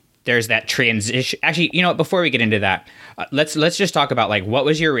and there's that transition. Actually, before we get into that, let's just talk about like what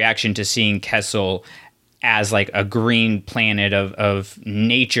was your reaction to seeing Kessel as like a green planet of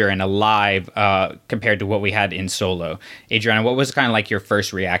nature and alive compared to what we had in Solo. Adriana, what was kind of like your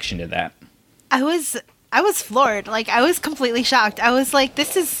first reaction to that? I was floored. Like I was completely shocked. I was like,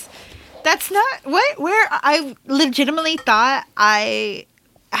 that's not where I legitimately thought I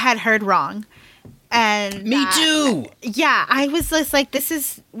had heard wrong. And me too. Yeah, I was just like, this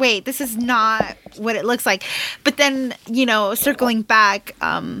is not what it looks like. But then, circling back,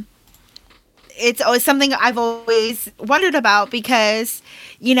 it's always something I've always wondered about because,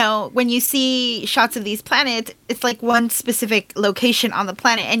 when you see shots of these planets, it's like one specific location on the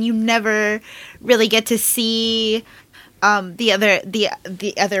planet, and you never really get to see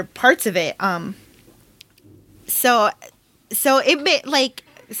the other parts of it. So it made, like,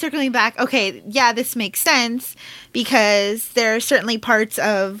 circling back, okay, yeah, this makes sense because there are certainly parts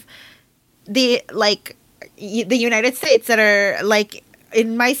of the United States that are like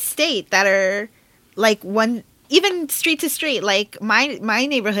in my state that are like one, even street to street, like my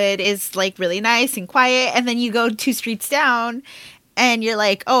neighborhood is like really nice and quiet, and then you go 2 streets down and you're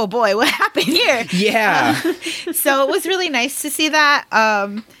like, oh boy, what happened here? Yeah. So it was really nice to see that.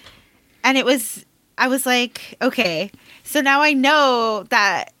 And I was like, okay, so now I know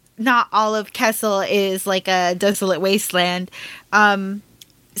that not all of Kessel is like a desolate wasteland. And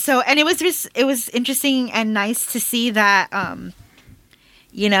it was interesting and nice to see that,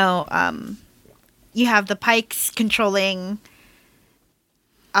 you have the Pikes controlling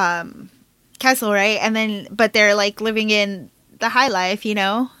Kessel, right? But they're like living in the high life,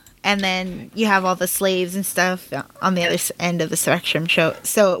 and then you have all the slaves and stuff on the other end of the spectrum.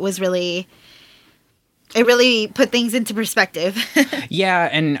 So it really put things into perspective. Yeah,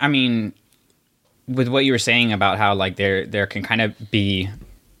 and I mean, with what you were saying about how like there can kind of be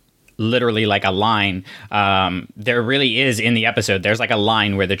literally like a line, there really is in the episode. There's like a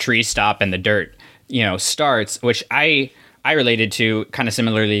line where the trees stop and the dirt, starts, which I related to kind of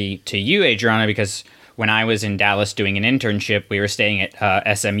similarly to you, Adriana, because when I was in Dallas doing an internship, we were staying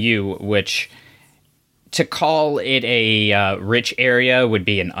at SMU, which to call it a rich area would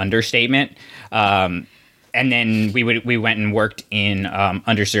be an understatement. And then we went and worked in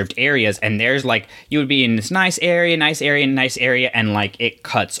underserved areas, and there's like, you would be in this nice area, and like it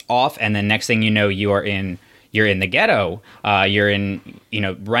cuts off, and then next thing you know, you're in the ghetto. You're in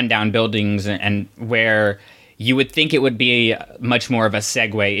rundown buildings, and where you would think it would be much more of a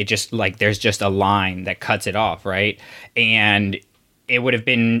segue, it just like there's just a line that cuts it off, right? And it would have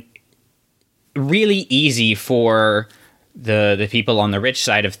been really easy for the people on the rich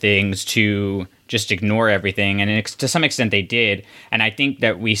side of things to just ignore everything, and to some extent they did. And I think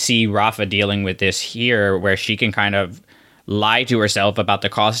that we see Rafa dealing with this here, where she can kind of lie to herself about the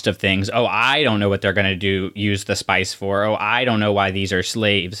cost of things. Oh, I don't know what they're going to use the spice for. Oh, I don't know why these are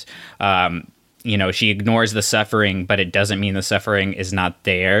slaves. She ignores the suffering, but it doesn't mean the suffering is not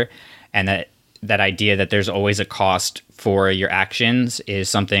there. And that idea that there's always a cost for your actions is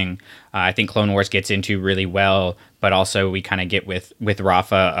something I think Clone Wars gets into really well, but also we kind of get with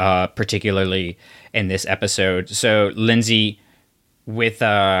Rafa, particularly in this episode. So, Lindsay, with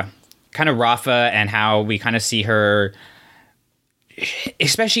kind of Rafa and how we kind of see her,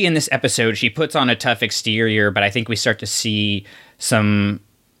 especially in this episode, she puts on a tough exterior, but I think we start to see some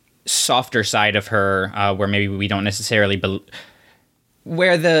softer side of her where maybe we don't necessarily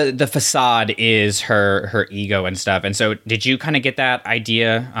where the facade is her ego and stuff. And so did you kind of get that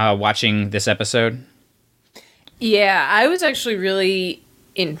idea watching this episode? Yeah, I was actually really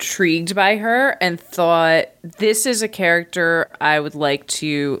intrigued by her and thought this is a character I would like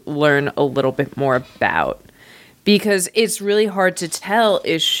to learn a little bit more about, because it's really hard to tell,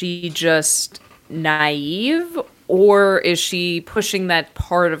 is she just naive or is she pushing that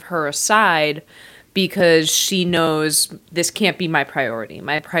part of her aside because she knows this can't be my priority.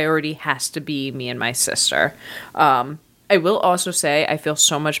 My priority has to be me and my sister. I will also say I feel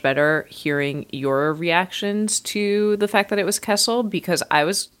so much better hearing your reactions to the fact that it was Kessel, because I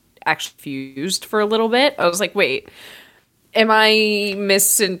was actually confused for a little bit. I was like, wait, am I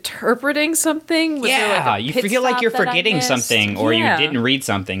misinterpreting something? Was there like a you pit feel like stop you're that I forgetting missed? something, or Yeah. you didn't read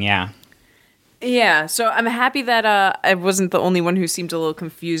something, Yeah, so I'm happy that I wasn't the only one who seemed a little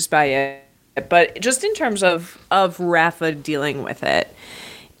confused by it. But just in terms of Rafa dealing with it,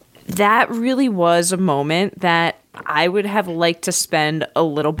 that really was a moment that I would have liked to spend a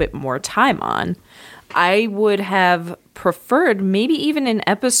little bit more time on. I would have preferred maybe even an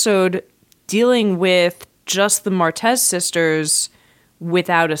episode dealing with just the Martez sisters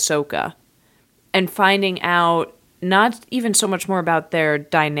without Ahsoka, and finding out not even so much more about their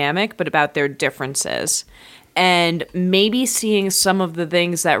dynamic, but about their differences. And maybe seeing some of the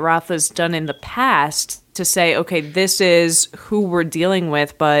things that Rafa's done in the past to say, okay, this is who we're dealing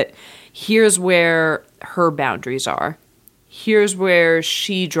with, but here's where her boundaries are. Here's where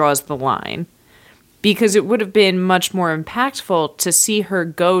she draws the line. Because it would have been much more impactful to see her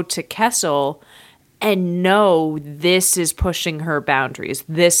go to Kessel and know this is pushing her boundaries.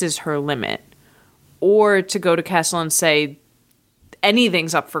 This is her limit. or to go to Kessel and say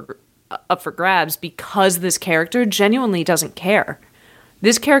anything's up for grabs, because this character genuinely doesn't care.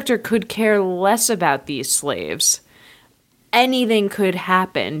 This character could care less about these slaves. Anything could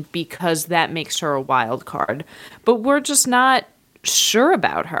happen because that makes her a wild card. But we're just not sure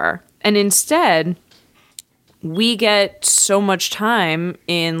about her. And instead, we get so much time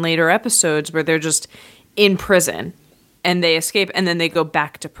in later episodes where they're just in prison and they escape and then they go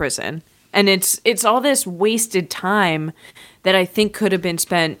back to prison. And it's all this wasted time that I think could have been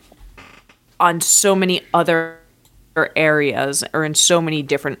spent on so many other areas or in so many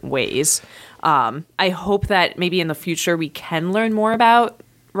different ways. I hope that maybe in the future we can learn more about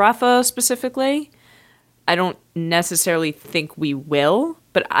Rafa specifically. I don't necessarily think we will,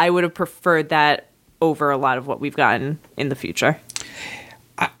 but I would have preferred that over a lot of what we've gotten in the future.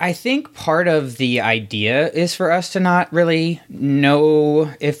 I think part of the idea is for us to not really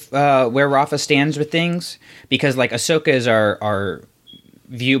know if where Rafa stands with things, because like Ahsoka is our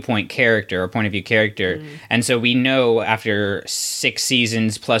viewpoint character, or point of view character, and so we know after 6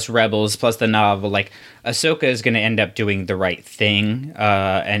 seasons plus Rebels plus the novel, like Ahsoka is going to end up doing the right thing,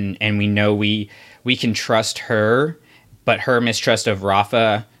 and we know we can trust her, but her mistrust of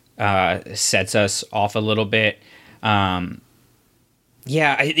Rafa sets us off a little bit.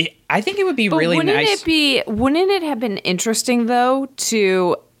 Yeah, I think it would be really nice. Wouldn't it have been interesting, though,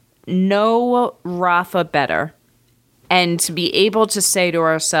 to know Rafa better and to be able to say to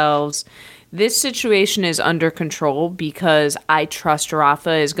ourselves, this situation is under control because I trust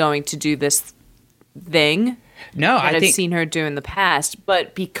Rafa is going to do this thing that I've seen her do in the past.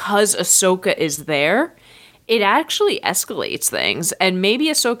 But because Ahsoka is there, it actually escalates things. And maybe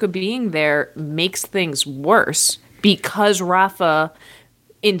Ahsoka being there makes things worse, because Rafa,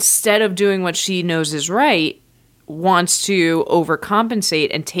 instead of doing what she knows is right, wants to overcompensate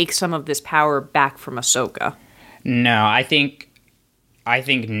and take some of this power back from Ahsoka. No, I think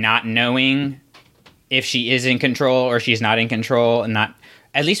not knowing if she is in control or she's not in control, and not,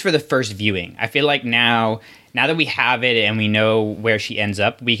 at least for the first viewing. I feel like now that we have it and we know where she ends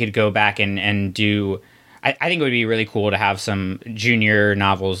up, we could go back and do. I think it would be really cool to have some junior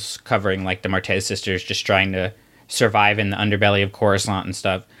novels covering like the Martez sisters just trying to survive in the underbelly of Coruscant and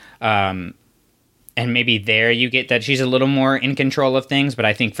stuff. And maybe there you get that she's a little more in control of things, but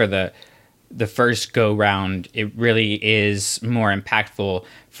I think for the first go round, it really is more impactful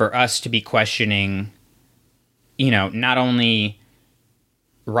for us to be questioning, not only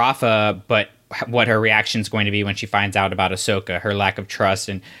Rafa, but what her reaction is going to be when she finds out about Ahsoka, her lack of trust,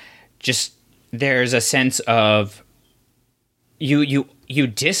 and just there's a sense of you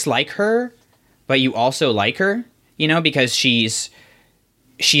dislike her, but you also like her, because she's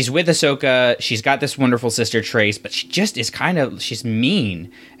with Ahsoka. She's got this wonderful sister Trace, but she just is she's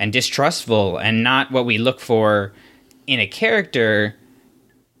mean and distrustful and not what we look for in a character.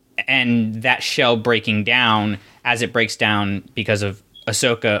 And that shell breaking down as it breaks down because of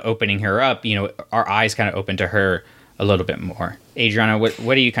Ahsoka opening her up, our eyes kind of open to her a little bit more. Adriana, what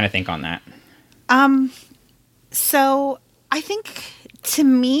do you kind of think on that? So I think to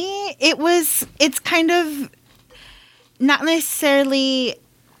me, it's kind of not necessarily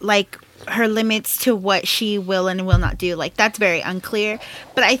like her limits to what she will and will not do. Like, that's very unclear,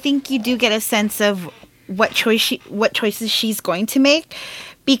 but I think you do get a sense of what choices she's going to make,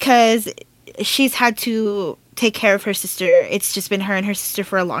 because she's had to take care of her sister. It's just been her and her sister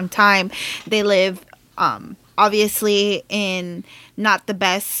for a long time. They live, obviously in not the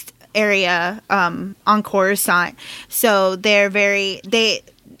best area, on Coruscant. So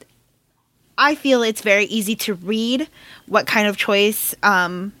I feel it's very easy to read what kind of choice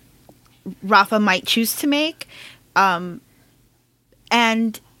Rafa might choose to make. And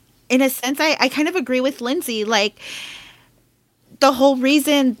in a sense, I kind of agree with Lindsay. Like, the whole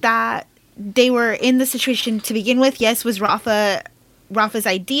reason that they were in the situation to begin with, yes, was Rafa's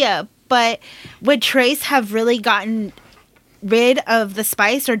idea. But would Trace have really gotten rid of the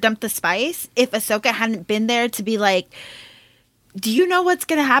spice or dumped the spice if Ahsoka hadn't been there to be like, do you know what's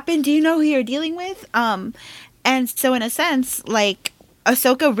going to happen? Do you know who you're dealing with? And so in a sense, like,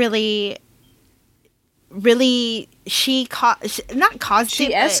 Ahsoka really she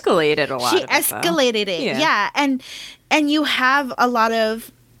escalated a lot. She escalated it. Yeah. And you have a lot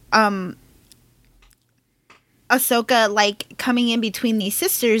of Ahsoka like coming in between these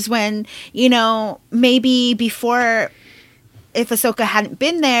sisters when, maybe before, if Ahsoka hadn't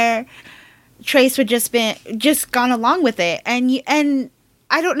been there, Trace would just gone along with it. And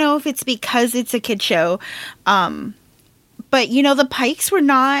I don't know if it's because it's a kid show, but the Pikes were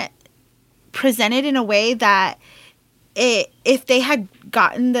not presented in a way that if they had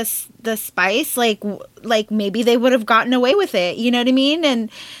gotten the spice, like maybe they would have gotten away with it. You know what I mean?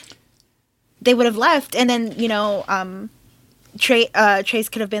 And they would have left, and then Trace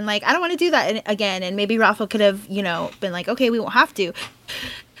could have been like, I don't want to do that again, and maybe Rafa could have been like, okay, we won't have to.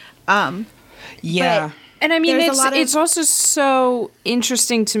 Yeah. And I mean, it's also so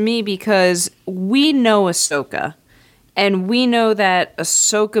interesting to me because we know Ahsoka, and we know that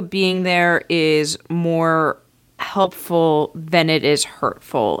Ahsoka being there is more helpful than it is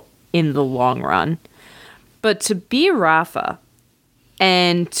hurtful in the long run. But to be Rafa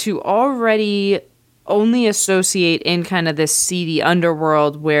and to already only associate in kind of this seedy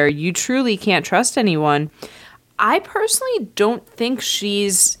underworld where you truly can't trust anyone, I personally don't think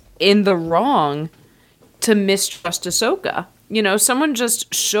she's in the wrong to mistrust Ahsoka. Someone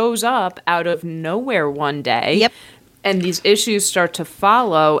just shows up out of nowhere one day. Yep. And these issues start to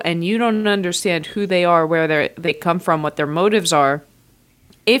follow, and you don't understand who they are, where they come from, what their motives are.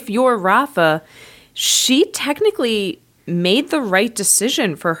 If you're Rafa, she technically made the right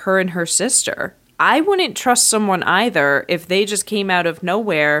decision for her and her sister. I wouldn't trust someone either if they just came out of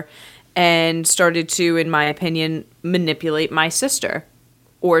nowhere and started to, in my opinion, manipulate my sister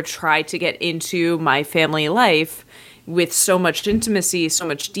or try to get into my family life with so much intimacy, so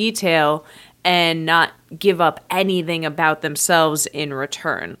much detail, and not give up anything about themselves in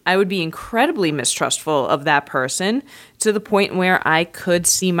return. I would be incredibly mistrustful of that person to the point where I could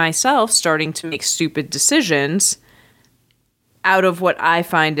see myself starting to make stupid decisions out of what I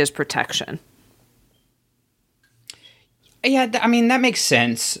find is protection. Yeah, I mean, that makes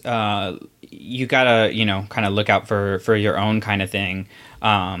sense. You gotta, kind of look out for your own kind of thing.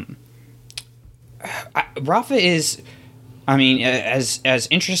 Rafa is, I mean, as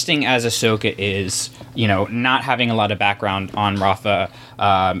interesting as Ahsoka is, not having a lot of background on Rafa,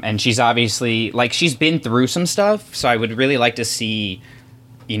 and she's obviously, she's been through some stuff, so I would really like to see,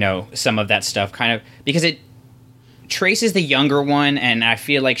 some of that stuff kind of, because Trace is the younger one, and I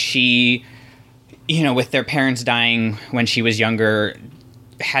feel like she, with their parents dying when she was younger,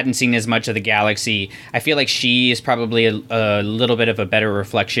 hadn't seen as much of the galaxy. I feel like she is probably a little bit of a better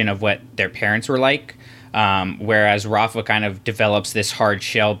reflection of what their parents were like. Whereas Rafa kind of develops this hard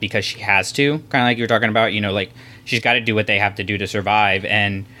shell because she has to, kind of like you were talking about, she's got to do what they have to do to survive.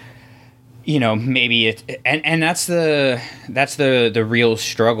 And, maybe and that's the real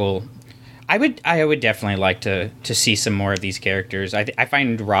struggle. I would definitely like to see some more of these characters. I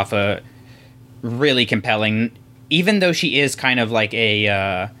find Rafa really compelling, even though she is kind of like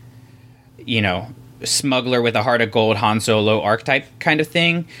a, smuggler with a heart of gold Han Solo archetype kind of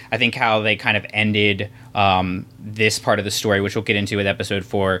thing. I think how they kind of ended this part of the story, which we'll get into with episode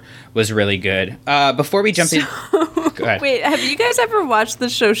 4, was really good. Before we jump in... Go ahead. Wait, have you guys ever watched the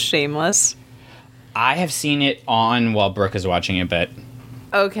show Shameless? I have seen it on while Brooke is watching it, but...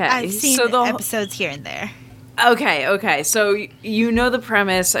 Okay. I've seen episodes here and there. Okay. So you know the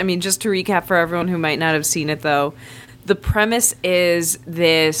premise. I mean, just to recap for everyone who might not have seen it, though, the premise is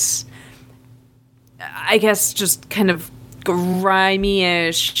this, I guess, just kind of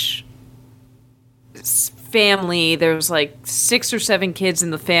grimy-ish family. There's like 6 or 7 kids in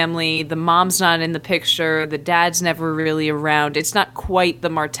the family. The mom's not in the picture. The dad's never really around. It's not quite the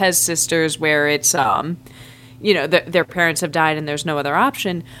Martez sisters where it's, their parents have died and there's no other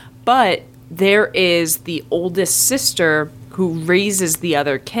option. But there is the oldest sister who raises the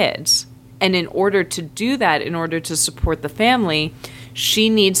other kids. And in order to do that, in order to support the family, she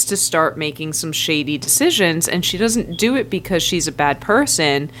needs to start making some shady decisions. And she doesn't do it because she's a bad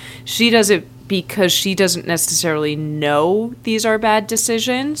person. She does it because she doesn't necessarily know these are bad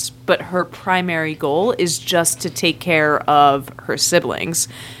decisions, but her primary goal is just to take care of her siblings.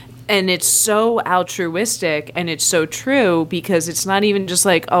 And it's so altruistic and it's so true because it's not even just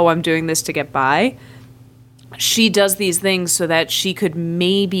like, oh, I'm doing this to get by. She does these things so that she could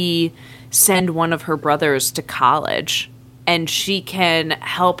maybe send one of her brothers to college and she can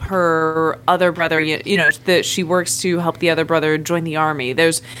help her other brother, that she works to help the other brother join the army.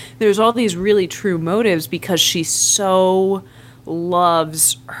 There's all these really true motives because she so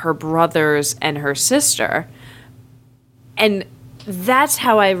loves her brothers and her sister. And that's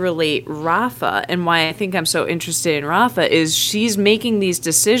how I relate Rafa, and why I think I'm so interested in Rafa is she's making these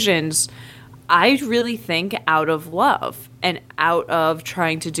decisions, I really think, out of love and out of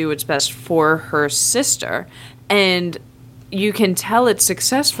trying to do what's best for her sister. And you can tell it's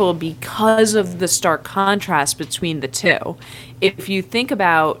successful because of the stark contrast between the two. If you think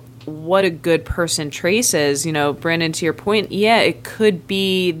about what a good person Trace is, Brandon, to your point, yeah, it could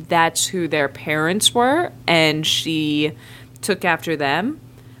be that's who their parents were, and she took after them,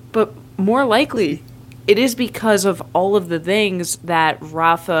 but more likely it is because of all of the things that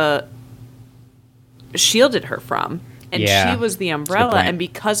Rafa shielded her from. And Yeah, she was the that's a good umbrella, point. and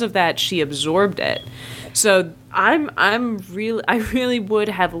because of that, she absorbed it. So I really would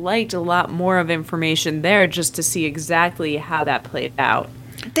have liked a lot more of information there just to see exactly how that played out.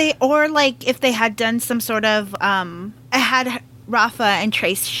 If they had done some sort of had Rafa and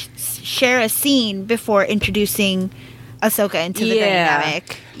Trace share a scene before introducing Ahsoka into the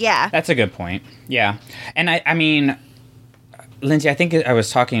dynamic. Yeah, That's a good point. Yeah. And I mean, Lindsay, I think I was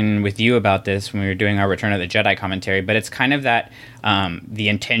talking with you about this when we were doing our Return of the Jedi commentary, but it's kind of that the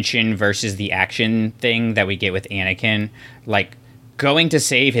intention versus the action thing that we get with Anakin. Like, going to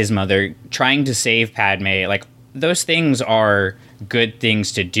save his mother, trying to save Padme, like, those things are good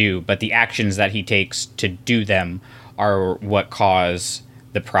things to do, but the actions that he takes to do them are what cause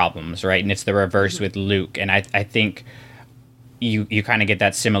the problems, right? And it's the reverse with Luke. And I think you kind of get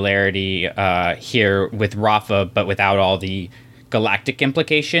that similarity here with Rafa, but without all the galactic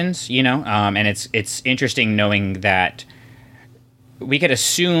implications, you know? And it's interesting knowing that we could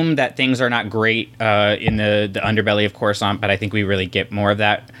assume that things are not great in the underbelly of Coruscant, but I think we really get more of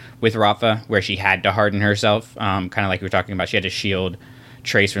that with Rafa, where she had to harden herself, kind of like we were talking about. She had to shield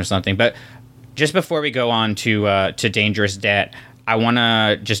Trace from something. But just before we go on to Dangerous Debt, I want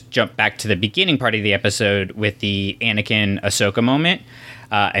to just jump back to the beginning part of the episode with the Anakin-Ahsoka moment,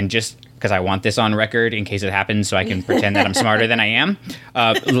 and just because I want this on record in case it happens so I can pretend that I'm smarter than I am.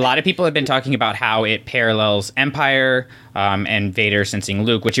 A lot of people have been talking about how it parallels Empire and Vader sensing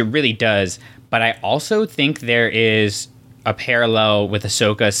Luke, which it really does. But I also think there is a parallel with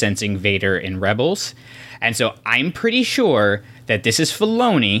Ahsoka sensing Vader in Rebels. And so I'm pretty sure that this is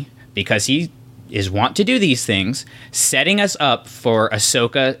Filoni, because he is wont to do these things, setting us up for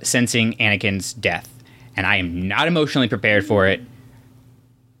Ahsoka sensing Anakin's death. And I am not emotionally prepared for it.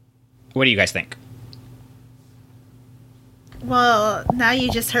 What do you guys think? Well, now you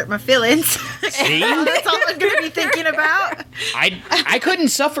just hurt my feelings. See? That's all I'm going to be thinking about. I couldn't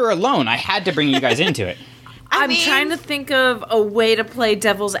suffer alone. I had to bring you guys into it. I'm trying to think of a way to play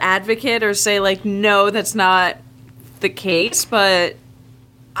devil's advocate or say, like, no, that's not the case, but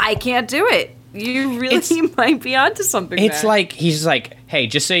I can't do it. You really might be onto something It's there. like, he's like, hey,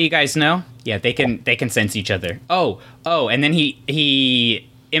 just so you guys know, yeah, they can sense each other. Oh, and then he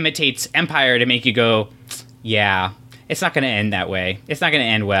imitates Empire to make you go, yeah, it's not going to end that way. It's not going to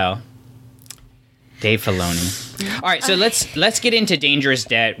end well. Dave Filoni. All right, so let's get into Dangerous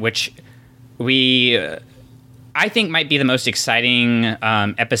Debt, which I think might be the most exciting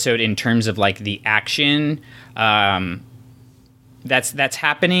episode in terms of like the action that's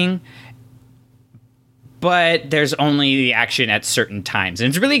happening. But there's only the action at certain times. And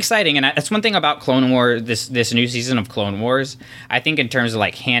it's really exciting. And that's one thing about Clone Wars, this new season of Clone Wars. I think in terms of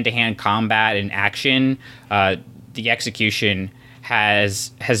like hand-to-hand combat and action, the execution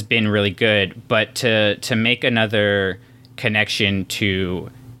has been really good. But to make another connection to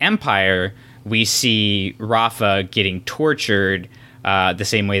Empire, we see Rafa getting tortured the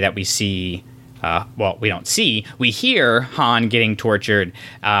same way that we see... we hear Han getting tortured,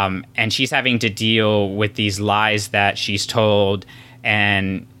 and she's having to deal with these lies that she's told.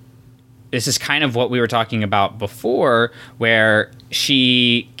 And this is kind of what we were talking about before, where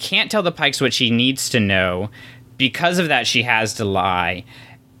she can't tell the Pikes what she needs to know. Because of that, she has to lie.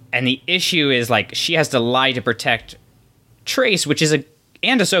 And the issue is, like, she has to lie to protect Trace,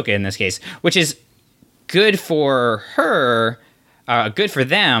 and Ahsoka in this case, which is good for her, good for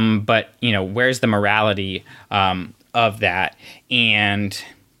them, but, you know, where's the morality of that? And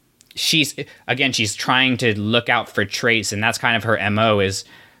she's trying to look out for Trace, and that's kind of her MO is,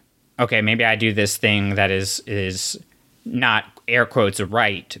 okay, maybe I do this thing that is not air quotes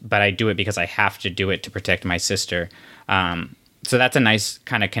right, but I do it because I have to do it to protect my sister. So that's a nice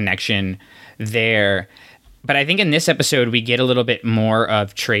kind of connection there. But I think in this episode, we get a little bit more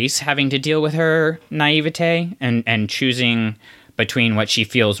of Trace having to deal with her naivete and choosing between what she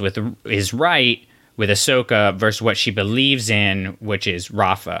feels is right with Ahsoka versus what she believes in, which is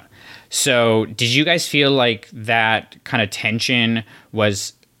Rafa. So did you guys feel like that kind of tension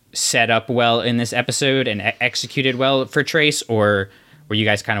was set up well in this episode and executed well for Trace, or were you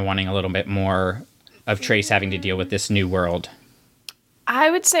guys kind of wanting a little bit more of Trace having to deal with this new world?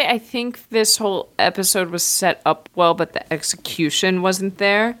 I would say I think this whole episode was set up well, but the execution wasn't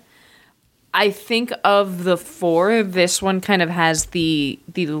there. I think of the four, this one kind of has the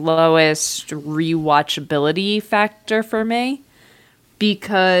lowest rewatchability factor for me,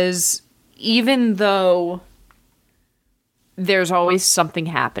 because even though there's always something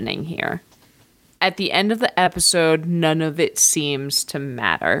happening here, at the end of the episode, none of it seems to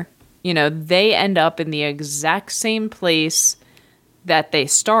matter. You know, they end up in the exact same place that they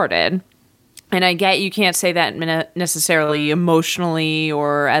started. And I get you can't say that necessarily emotionally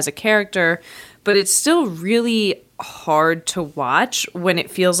or as a character, but it's still really hard to watch when it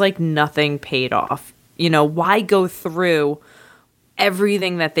feels like nothing paid off. You know, why go through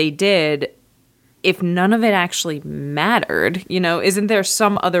everything that they did if none of it actually mattered? You know, isn't there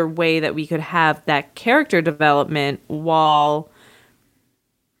some other way that we could have that character development while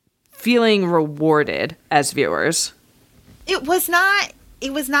feeling rewarded as viewers? It was not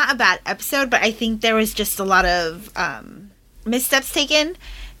a bad episode, but I think there was just a lot of missteps taken.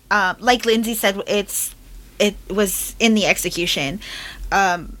 Like Lindsay said, it was in the execution.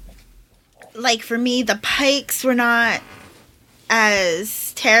 Like for me, the Pikes were not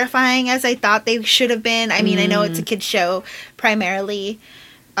as terrifying as I thought they should have been. I mean, I know it's a kid's show primarily.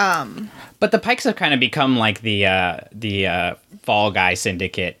 But the Pikes have kind of become like the Fall Guy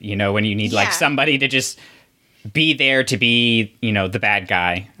syndicate, you know, when you need like somebody to just be there to be, you know, the bad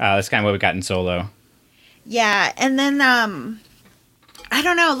guy. That's kind of what we got in Solo. Yeah, and then I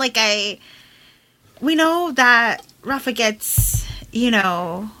don't know, like we know that Rafa gets, you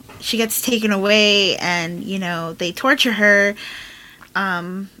know, she gets taken away and, you know, they torture her.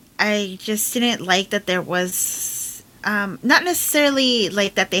 I just didn't like that there was not necessarily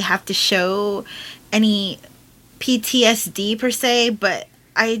like that they have to show any PTSD per se, but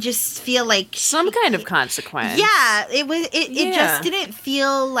I just feel like some kind of consequence. Yeah, it just didn't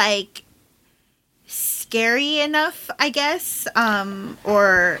feel like scary enough, I guess.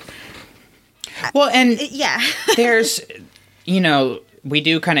 Or well, and there's, you know, we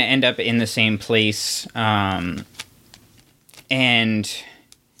do kind of end up in the same place, and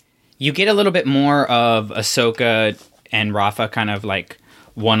you get a little bit more of Ahsoka and Rafa kind of like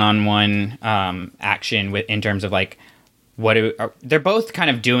one-on-one action in terms of like they're both kind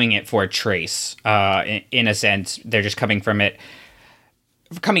of doing it for Trace in a sense. They're just coming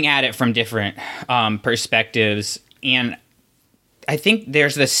at it from different perspectives. And I think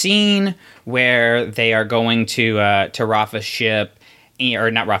there's the scene where they are going to Rafa's ship,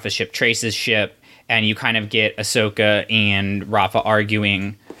 or not Rafa's ship, Trace's ship, and you kind of get Ahsoka and Rafa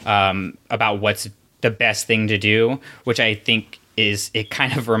arguing about what's the best thing to do, which I think it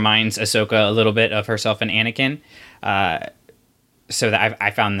kind of reminds Ahsoka a little bit of herself and Anakin. So that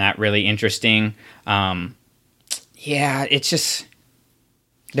I found that really interesting. It's just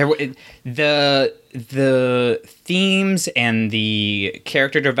the themes and the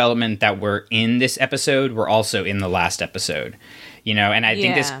character development that were in this episode were also in the last episode, you know. And I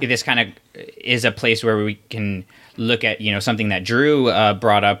think this kind of is a place where we can look at, you know, something that Drew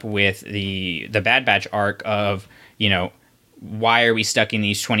brought up with the Bad Batch arc of, you know, why are we stuck in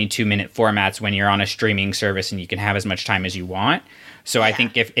these 22-minute formats when you're on a streaming service and you can have as much time as you want? So I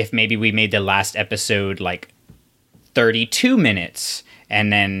think if maybe we made the last episode like 32 minutes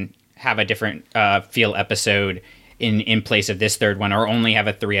and then have a different feel episode in place of this third one, or only have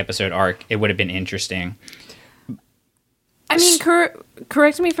a 3-episode arc, it would have been interesting. I mean,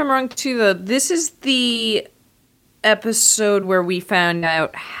 correct me if I'm wrong too, though. This is the episode where we found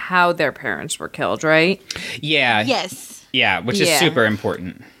out how their parents were killed, right? Yeah. Yes. Yeah, which is super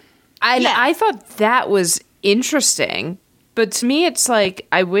important. I thought that was interesting, but to me it's like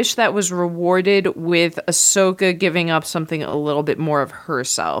I wish that was rewarded with Ahsoka giving up something a little bit more of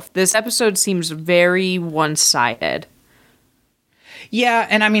herself. This episode seems very one-sided. Yeah,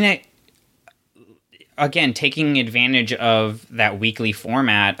 and I mean, again, taking advantage of that weekly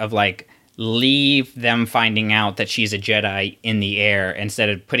format of like leave them finding out that she's a Jedi in the air instead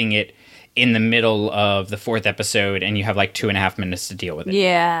of putting it in the middle of the 4th episode and you have like 2.5 minutes to deal with it.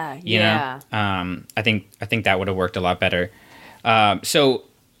 Yeah, you know? I think that would have worked a lot better. So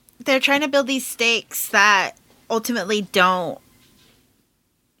they're trying to build these stakes that ultimately don't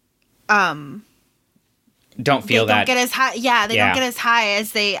feel that don't get as high. Yeah, they don't get as high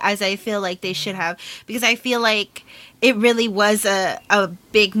as I feel like they should have, because I feel like it really was a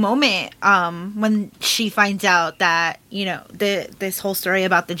big moment when she finds out that, you know, this whole story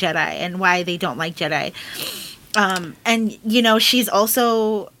about the Jedi and why they don't like Jedi. And, you know, she's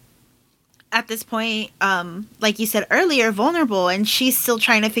also at this point, like you said earlier, vulnerable, and she's still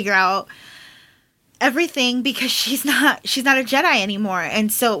trying to figure out everything because she's not a Jedi anymore.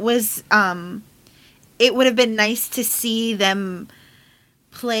 And so it was it would have been nice to see them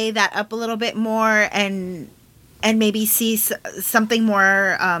play that up a little bit more and maybe see something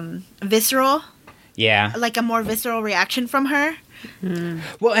more visceral. Yeah. Like a more visceral reaction from her.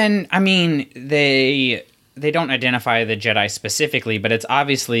 Well, and I mean, they don't identify the Jedi specifically, but it's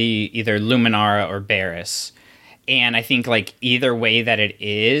obviously either Luminara or Barriss. And I think like either way that it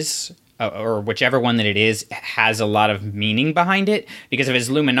is, or whichever one that it is, has a lot of meaning behind it. Because if it's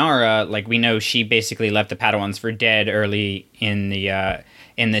Luminara, like we know she basically left the Padawans for dead early in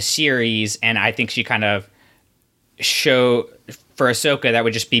the series, and I think she kind of for Ahsoka, that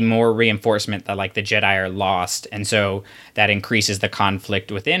would just be more reinforcement that like the Jedi are lost, and so that increases the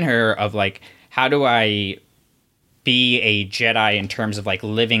conflict within her of like, how do I be a Jedi in terms of like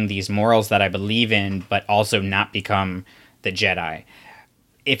living these morals that I believe in, but also not become the Jedi.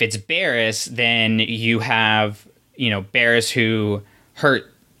 If it's Barriss, then you have, Barriss who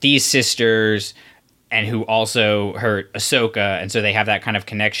hurt these sisters and who also hurt Ahsoka, and so they have that kind of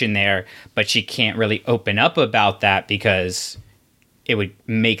connection there, but she can't really open up about that because it would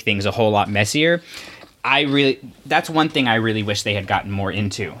make things a whole lot messier. That's one thing I really wish they had gotten more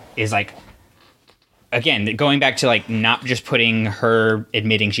into, is like, again, going back to like not just putting her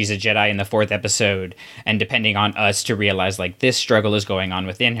admitting she's a Jedi in the 4th episode and depending on us to realize like this struggle is going on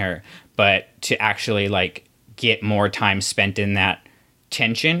within her, but to actually like get more time spent in that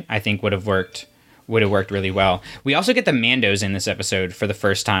tension, I think would have worked really well. We also get the Mandos in this episode for the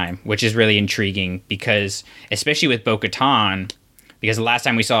first time, which is really intriguing because, especially with Bo-Katan, because the last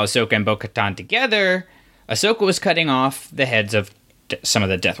time we saw Ahsoka and Bo-Katan together, Ahsoka was cutting off the heads of some of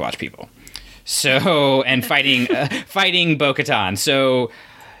the Death Watch people. So, and fighting Bo-Katan. So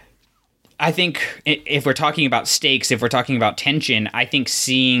I think if we're talking about stakes, if we're talking about tension, I think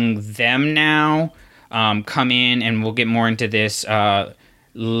seeing them now come in, and we'll get more into this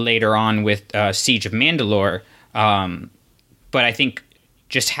later on with Siege of Mandalore. But I think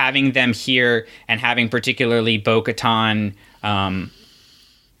just having them here and having particularly Bo-Katan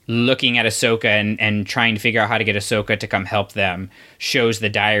looking at Ahsoka and trying to figure out how to get Ahsoka to come help them shows the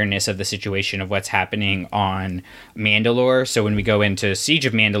direness of the situation of what's happening on Mandalore. So when we go into Siege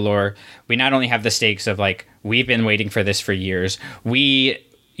of Mandalore, we not only have the stakes of like, we've been waiting for this for years. We,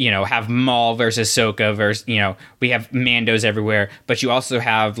 have Maul versus Ahsoka versus, we have Mandos everywhere, but you also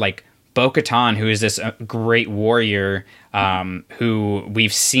have like Bo-Katan, who is this great warrior who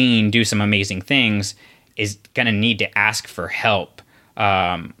we've seen do some amazing things, is going to need to ask for help.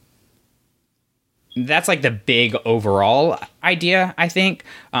 That's like the big overall idea, I think.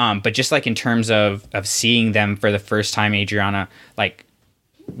 But just like in terms of seeing them for the first time, Adriana, like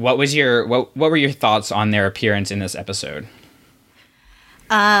what were your thoughts on their appearance in this episode?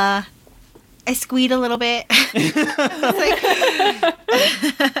 I squeed a little bit.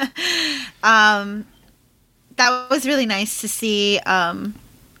 That was really nice to see.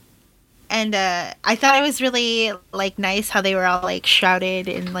 And I thought it was really like nice how they were all like shrouded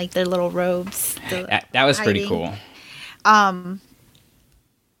in like their little robes. That was pretty cool.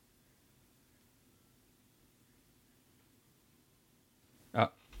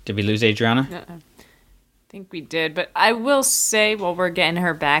 Did we lose Adriana? I think we did, but I will say while we're getting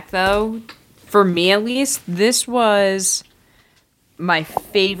her back though, for me at least, this was my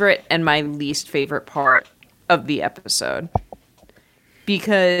favorite and my least favorite part of the episode.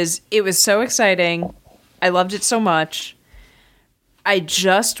 Because it was so exciting. I loved it so much. I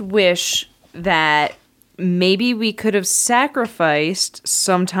just wish that maybe we could have sacrificed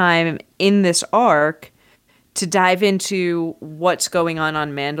some time in this arc to dive into what's going on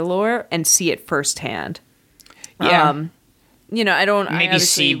Mandalore and see it firsthand. Yeah. I don't... Maybe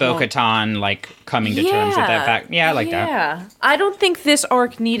see Bo-Katan, like, coming to terms with that fact. Yeah, I like that. Yeah. I don't think this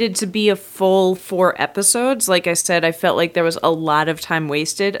arc needed to be a full 4 episodes. Like I said, I felt like there was a lot of time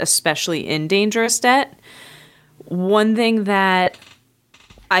wasted, especially in Dangerous Debt. One thing that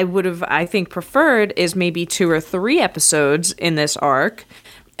I would have, I think, preferred is maybe 2 or 3 episodes in this arc,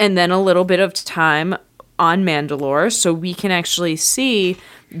 and then a little bit of time on Mandalore, so we can actually see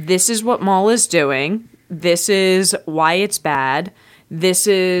this is what Maul is doing. This is why it's bad. This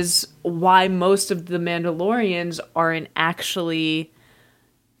is why most of the Mandalorians aren't actually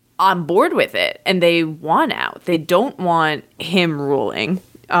on board with it, and they want out. They don't want him ruling.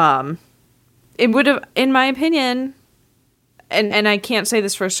 It would have, in my opinion, and I can't say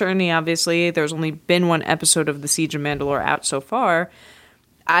this for certainty, obviously, there's only been 1 episode of The Siege of Mandalore out so far.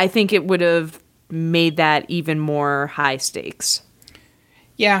 I think it would have made that even more high stakes.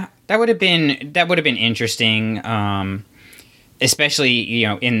 Yeah, that would have been interesting, especially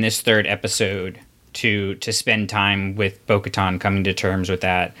in this 3rd episode to spend time with Bo-Katan coming to terms with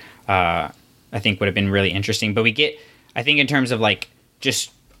that. I think would have been really interesting. But we get, I think, in terms of like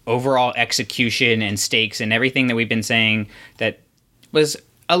just overall execution and stakes and everything that we've been saying, that was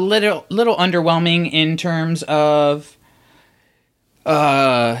a little underwhelming in terms of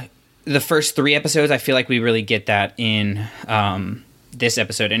the first 3 episodes. I feel like we really get that in this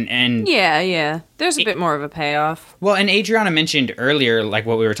episode. And yeah. There's a bit more of a payoff. Well, and Adriana mentioned earlier, like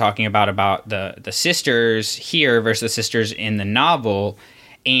what we were talking about the sisters here versus the sisters in the novel,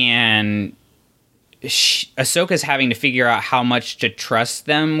 and Ahsoka's having to figure out how much to trust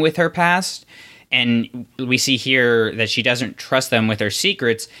them with her past. And we see here that she doesn't trust them with her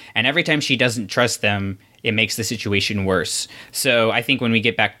secrets, and every time she doesn't trust them, it makes the situation worse. So I think when we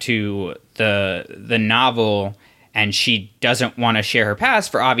get back to the novel, and she doesn't want to share her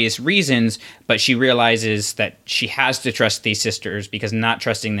past for obvious reasons, but she realizes that she has to trust these sisters because not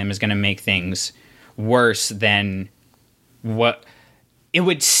trusting them is going to make things worse than what it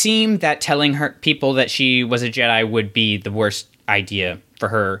would seem that telling her people that she was a Jedi would be the worst idea for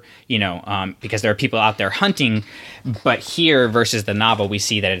her, because there are people out there hunting. But here versus the novel, we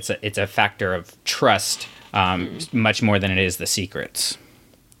see that it's a factor of trust much more than it is the secrets.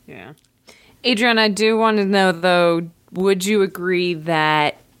 Yeah. Adrian, I do want to know, though, would you agree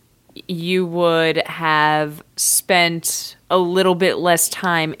that you would have spent a little bit less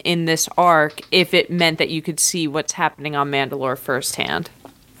time in this arc if it meant that you could see what's happening on Mandalore firsthand?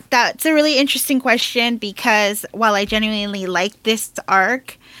 That's a really interesting question, because while I genuinely like this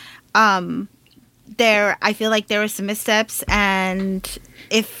arc, I feel like there were some missteps, and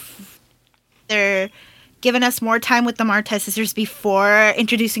if they're giving us more time with the Martez sisters before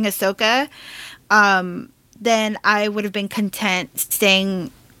introducing Ahsoka, then I would have been content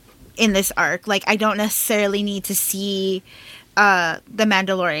staying in this arc. Like, I don't necessarily need to see the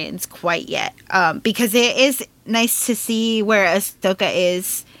Mandalorians quite yet, because it is nice to see where Ahsoka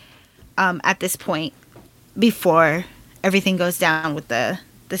is at this point before everything goes down with the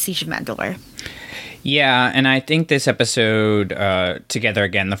Siege of Mandalore. Yeah, and I think this episode, Together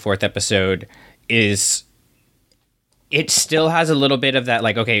Again, the fourth episode, it still has a little bit of that,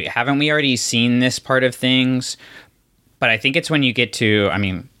 like, okay, haven't we already seen this part of things? But I think it's when you get to,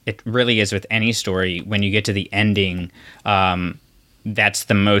 it really is with any story, when you get to the ending, that's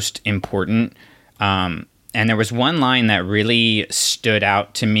the most important. And there was one line that really stood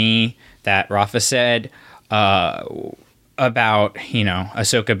out to me that Rafa said about,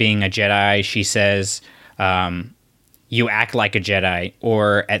 Ahsoka being a Jedi. She says, you act like a Jedi,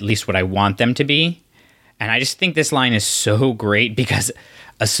 or at least what I want them to be. And I just think this line is so great because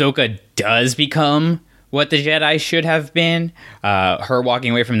Ahsoka does become what the Jedi should have been. Her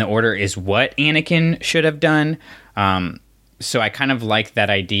walking away from the Order is what Anakin should have done. So I kind of like that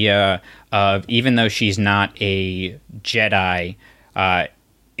idea of, even though she's not a Jedi,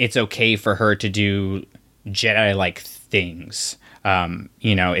 it's okay for her to do Jedi-like things.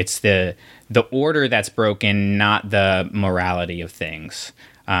 It's the Order that's broken, not the morality of things.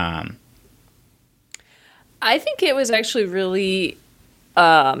 I think it was actually really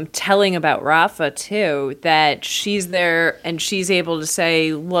telling about Rafa, too, that she's there and she's able to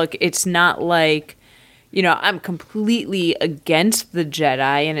say, look, it's not like, I'm completely against the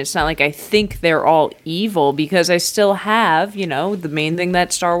Jedi, and it's not like I think they're all evil, because I still have, the main thing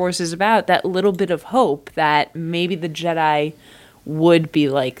that Star Wars is about, that little bit of hope that maybe the Jedi would be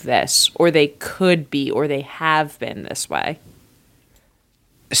like this, or they could be, or they have been this way.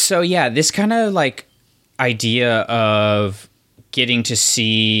 So yeah, this kind of like idea of getting to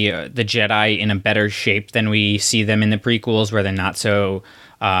see the Jedi in a better shape than we see them in the prequels, where they're not so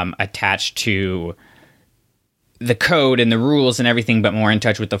attached to the code and the rules and everything, but more in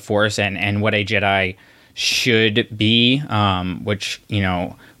touch with the Force and what a Jedi should be, which,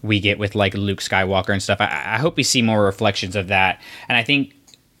 we get with like Luke Skywalker and stuff. I hope we see more reflections of that. And I think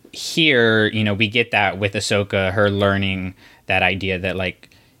here, we get that with Ahsoka, her learning that idea that like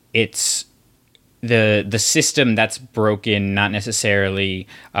it's the system that's broken, not necessarily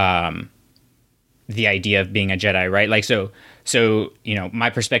the idea of being a Jedi, right? Like, so my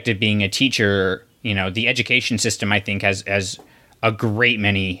perspective being a teacher, the education system, I think, has a great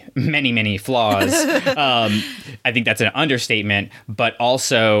many flaws. I think that's an understatement, but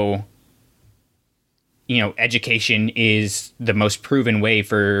also, education is the most proven way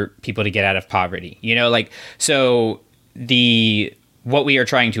for people to get out of poverty, what we are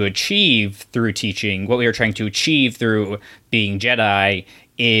trying to achieve through teaching, what we are trying to achieve through being Jedi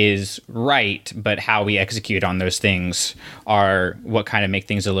is right, but how we execute on those things are what kind of make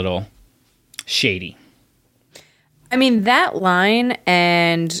things a little shady. That line,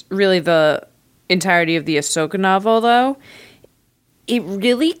 and really the entirety of the Ahsoka novel, though, it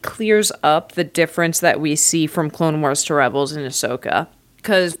really clears up the difference that we see from Clone Wars to Rebels in Ahsoka.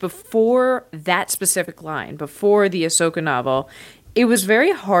 Because before that specific line, before the Ahsoka novel, it was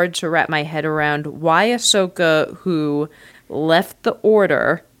very hard to wrap my head around why Ahsoka, who left the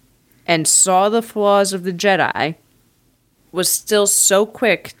Order and saw the flaws of the Jedi, was still so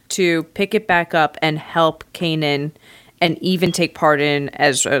quick to pick it back up and help Kanan and even take part in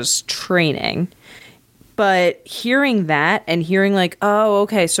Ezra's training. But hearing that and hearing like, oh,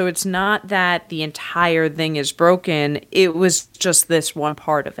 okay, so it's not that the entire thing is broken. It was just this one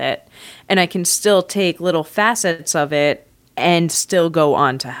part of it. And I can still take little facets of it and still go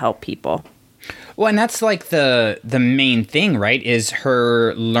on to help people. Well, and that's like the main thing, right? Is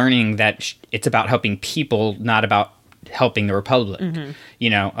her learning that it's about helping people, not about helping the Republic,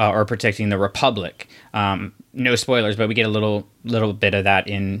 or protecting the Republic. No spoilers, but we get a little bit of that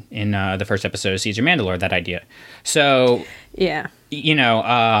in the first episode of Caesar Mandalore, that idea. So, yeah,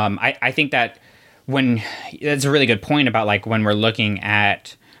 I think that that's a really good point about like when we're looking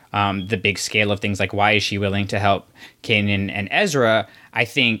at the big scale of things, like why is she willing to help Kanan and Ezra? I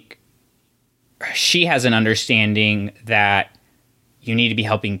think she has an understanding that you need to be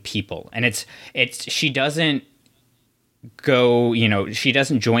helping people, and she doesn't go, she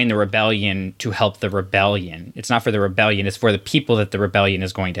doesn't join the rebellion to help the rebellion. It's not for the rebellion, it's for the people that the rebellion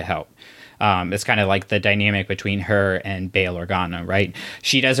is going to help. It's kind of like the dynamic between her and Bail Organa, right?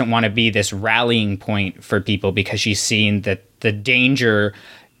 She doesn't want to be this rallying point for people because she's seen that the danger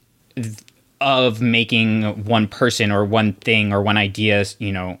of making one person or one thing or one idea,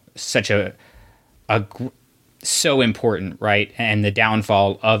 such so important, right? And the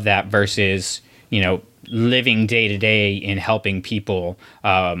downfall of that versus, living day to day in helping people.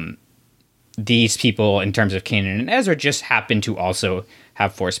 These people, in terms of Kanan and Ezra, just happen to also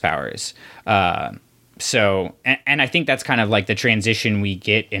have force powers. So I think that's kind of like the transition we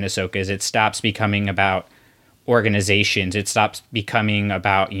get in Ahsoka, is it stops becoming about organizations, it stops becoming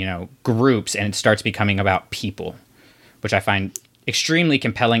about, groups, and it starts becoming about people, which I find extremely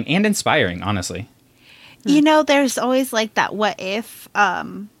compelling and inspiring, honestly. There's always like that what if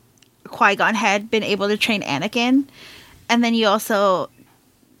Qui-Gon had been able to train Anakin, and then you also,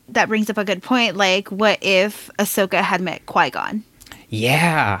 that brings up a good point, like what if Ahsoka had met Qui-Gon?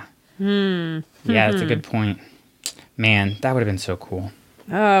 Yeah. Yeah, that's a good point. Man, that would have been so cool.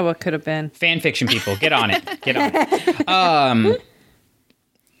 Oh, what could have been? Fan fiction people, get on it. Get on it.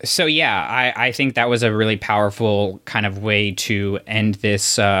 So yeah, I think that was a really powerful kind of way to end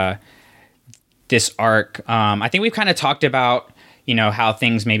this this arc. I think we've kind of talked about, how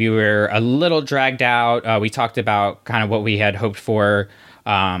things maybe were a little dragged out. We talked about kind of what we had hoped for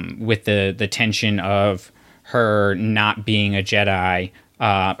with the tension of her not being a Jedi,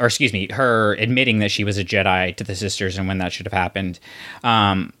 her admitting that she was a Jedi to the sisters and when that should have happened.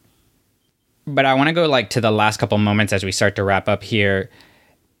 But I want to go like to the last couple moments as we start to wrap up here.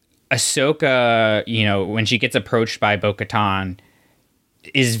 Ahsoka, when she gets approached by Bo-Katan,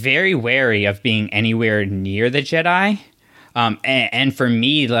 is very wary of being anywhere near the Jedi. And for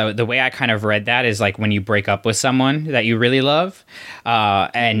me, the way I kind of read that is like when you break up with someone that you really love,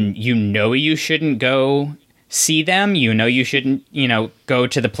 and you shouldn't go see them, you shouldn't, go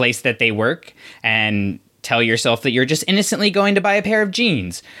to the place that they work and tell yourself that you're just innocently going to buy a pair of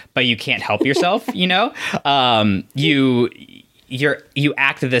jeans, but you can't help yourself, you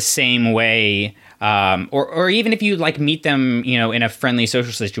act the same way. Or even if you like meet them, in a friendly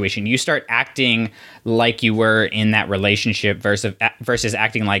social situation, you start acting like you were in that relationship versus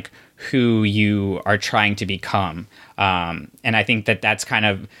acting like who you are trying to become. And I think that that's kind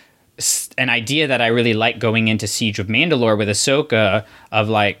of an idea that I really like going into Siege of Mandalore with Ahsoka, of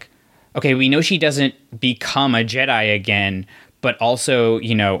like, okay, we know she doesn't become a Jedi again, but also,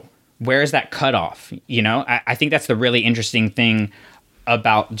 where is that cutoff? I think that's the really interesting thing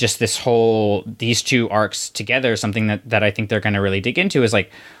about just these two arcs together. Something that I think they're going to really dig into is like,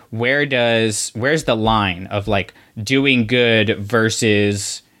 where's the line of like doing good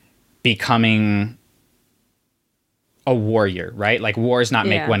versus becoming a warrior, right? Like wars not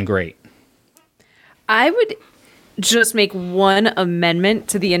make one great. I would just make one amendment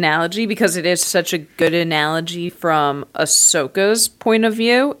to the analogy because it is such a good analogy from Ahsoka's point of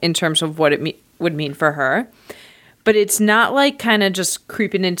view in terms of what it would mean for her. But it's not like kind of just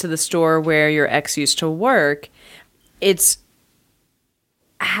creeping into the store where your ex used to work. It's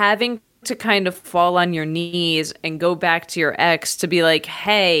having to kind of fall on your knees and go back to your ex to be like,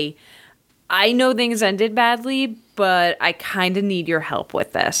 hey, I know things ended badly, but I kind of need your help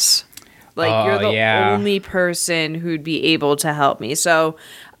with this. Like, you're the only person who'd be able to help me. So,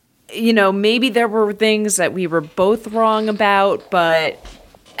 maybe there were things that we were both wrong about, but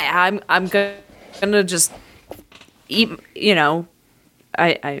I'm gonna just eat,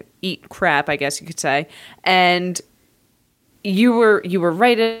 I eat crap, I guess you could say. And you were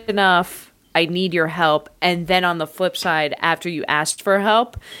right enough I need your help. And then on the flip side, after you asked for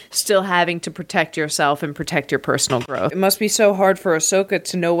help, still having to protect yourself and protect your personal growth. It must be so hard for Ahsoka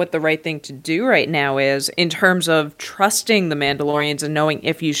to know what the right thing to do right now is in terms of trusting the Mandalorians and knowing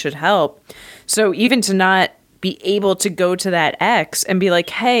if you should help. So even to not be able to go to that ex and be like,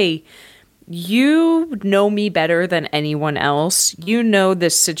 hey, you know me better than anyone else. You know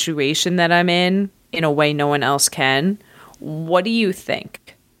this situation that I'm in a way no one else can. What do you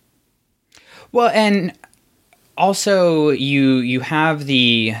think? Well, and also you have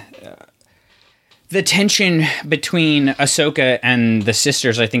the tension between Ahsoka and the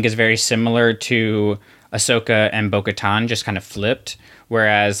sisters, I think, is very similar to Ahsoka and Bo-Katan, just kind of flipped.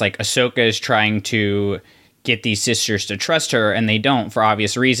 Whereas, like, Ahsoka is trying to get these sisters to trust her, and they don't for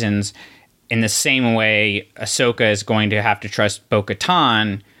obvious reasons. In the same way, Ahsoka is going to have to trust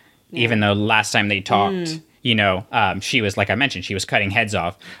Bo-Katan, even though last time they talked... she was, like I mentioned, she was cutting heads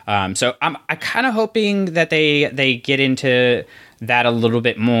off. So I'm kind of hoping that they get into that a little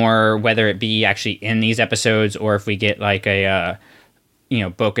bit more, whether it be actually in these episodes or if we get like a,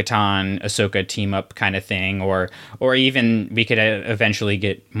 Bo-Katan, Ahsoka team up kind of thing, or even we could eventually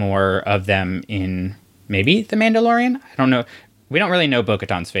get more of them in maybe The Mandalorian. I don't know. We don't really know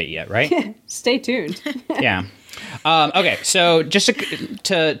Bo-Katan's fate yet, right? Stay tuned. Yeah. Okay. So just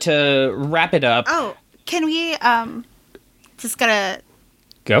to wrap it up. Oh. Can we just gotta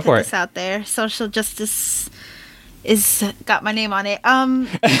go for put this out there? Social justice is got my name on it.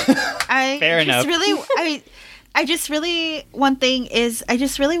 Fair enough. I just really one thing is I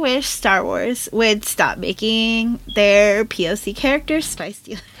just really wish Star Wars would stop making their POC characters spice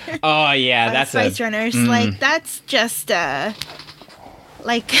dealers. Oh yeah, that's spice runners. Like that's just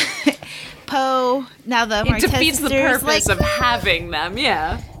like Poe. Now the it defeats the purpose of having them.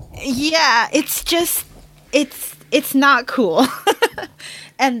 Yeah. Yeah, it's just. It's not cool.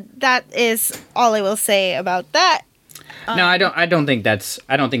 And that is all I will say about that. No, I don't think that's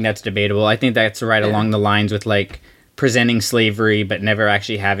debatable. I think that's right along the lines with like presenting slavery but never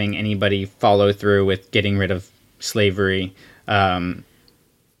actually having anybody follow through with getting rid of slavery. I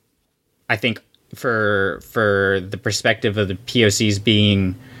think for the perspective of the POCs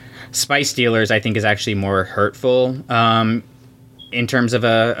being spice dealers, I think is actually more hurtful. In terms of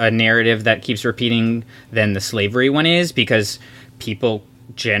a narrative that keeps repeating than the slavery one is, because people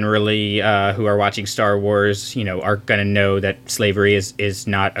generally who are watching Star Wars, are going to know that slavery is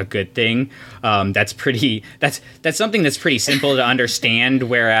not a good thing. That's something that's pretty simple to understand.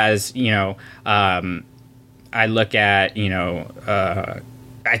 Whereas, I look at, I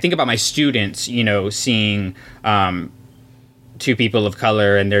think about my students, seeing two people of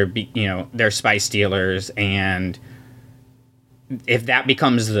color and they're spice dealers, and if that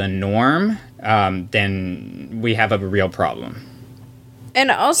becomes the norm, then we have a real problem. And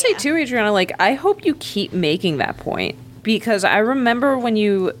I'll say too, Adriana, like, I hope you keep making that point, because I remember when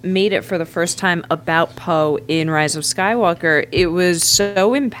you made it for the first time about Poe in Rise of Skywalker, it was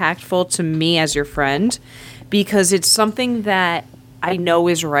so impactful to me as your friend, because it's something that I know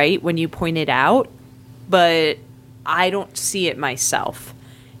is right when you point it out, but I don't see it myself.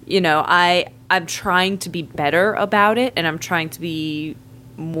 I'm trying to be better about it, and I'm trying to be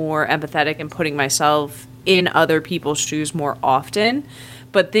more empathetic and putting myself in other people's shoes more often.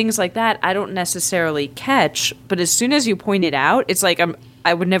 But things like that, I don't necessarily catch. But as soon as you point it out, it's like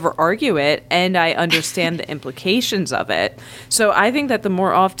I would never argue it, and I understand the implications of it. So I think that the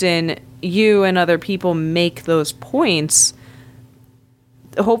more often you and other people make those points,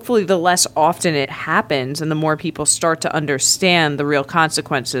 hopefully the less often it happens and the more people start to understand the real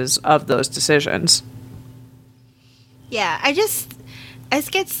consequences of those decisions. Yeah, I just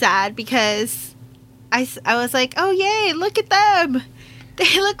get sad because I was like, oh yay, look at them,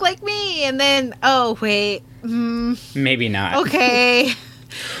 they look like me, and then oh wait, maybe not. Okay,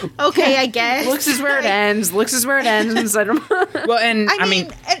 I guess looks is where it ends. I don't well, and I mean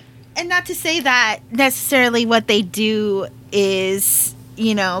and not to say that necessarily what they do is,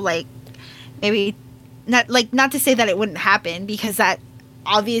 like maybe not to say that it wouldn't happen, because that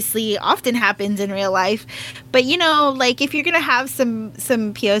obviously often happens in real life. But like if you're gonna have some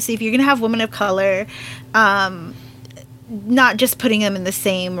POC, if you're gonna have women of color, not just putting them in the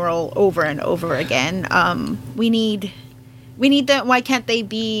same role over and over again. We need them. Why can't they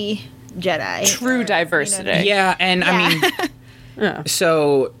be Jedi? True diversity. Yeah, and I mean,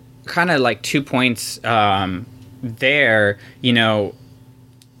 so kind of like 2 points there.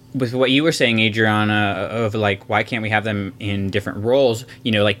 With what you were saying, Adriana, of like, why can't we have them in different roles?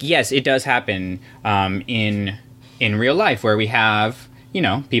 Like, yes, it does happen in real life where we have,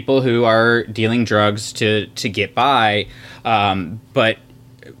 people who are dealing drugs to get by. But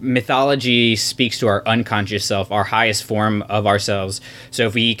mythology speaks to our unconscious self, our highest form of ourselves. So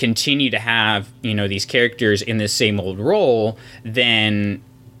if we continue to have, these characters in this same old role, then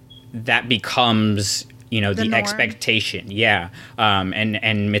that becomes, the expectation. Yeah.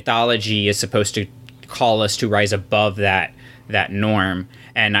 And mythology is supposed to call us to rise above that norm.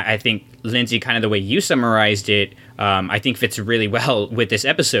 And I think, Lindsay, kind of the way you summarized it, I think fits really well with this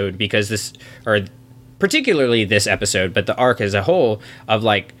episode, because particularly this episode, but the arc as a whole of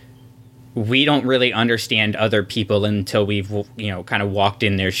we don't really understand other people until we've, kind of walked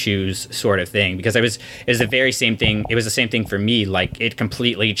in their shoes, sort of thing. Because it was the very same thing. It was the same thing for me. It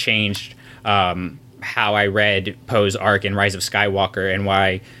completely changed how I read Poe's arc in Rise of Skywalker, and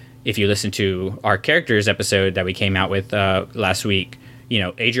why, if you listen to our characters episode that we came out with last week,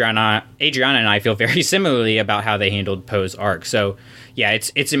 Adriana and I feel very similarly about how they handled Poe's arc. So yeah,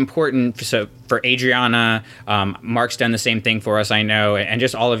 it's important for Adriana. Mark's done the same thing for us, I know, and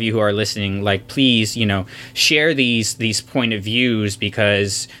just all of you who are listening, please, share these point of views,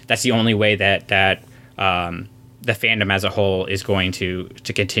 because that's the only way that the fandom as a whole is going to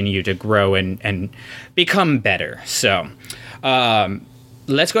continue to grow and become better. So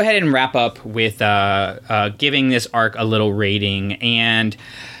let's go ahead and wrap up with giving this arc a little rating. And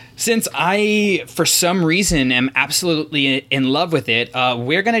since I, for some reason, am absolutely in love with it,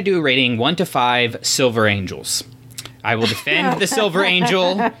 we're going to do a rating 1 to 5 Silver Angels. I will defend the Silver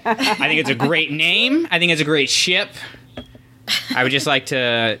Angel. I think it's a great name. I think it's a great ship. I would just like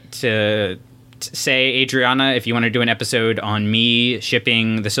to say, Adriana, if you want to do an episode on me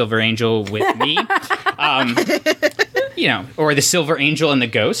shipping the Silver Angel with me, or the Silver Angel and the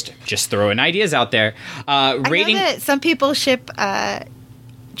Ghost, just throwing ideas out there. Rating. I know that some people ship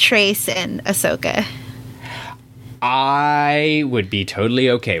Trace and Ahsoka. I would be totally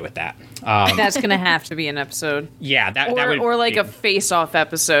okay with that. That's going to have to be an episode. Yeah, that would or like a face-off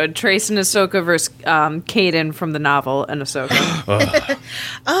episode. Trace and Ahsoka versus Kaden from the novel and Ahsoka.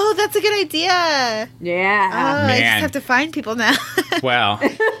 Oh, that's a good idea. Yeah. Oh, I just have to find people now. Well,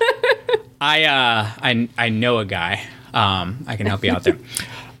 I know a guy. I can help you out there.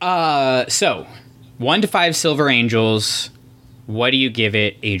 So 1 to 5 Silver Angels. What do you give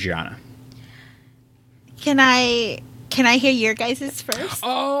it, Adriana? Can I hear your guys' first?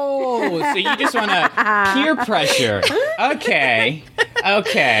 Oh, so you just want to peer pressure. Okay.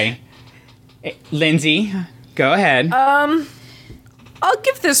 Lindsay, go ahead. I'll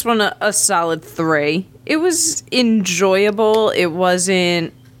give this one a solid 3. It was enjoyable. It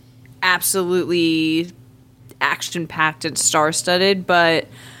wasn't absolutely action-packed and star-studded, but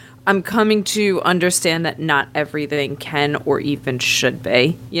I'm coming to understand that not everything can or even should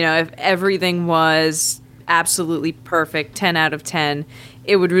be. If everything was absolutely perfect, 10 out of 10,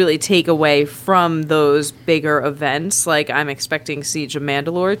 it would really take away from those bigger events like I'm expecting Siege of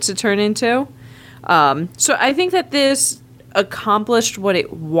Mandalore to turn into. So I think that this accomplished what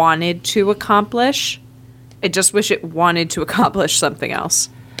it wanted to accomplish. I just wish it wanted to accomplish something else.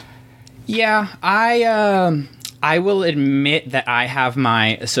 Yeah, I will admit that I have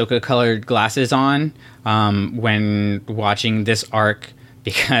my Ahsoka-colored glasses on when watching this arc,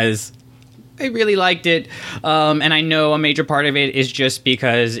 because I really liked it, and I know a major part of it is just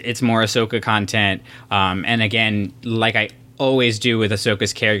because it's more Ahsoka content, and again, like I always do with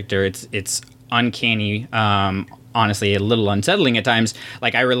Ahsoka's character, it's uncanny, honestly a little unsettling at times.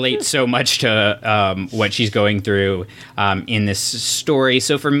 I relate so much to what she's going through in this story.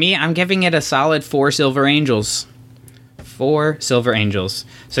 So for me, I'm giving it a solid 4 Silver Angels. 4 Silver Angels.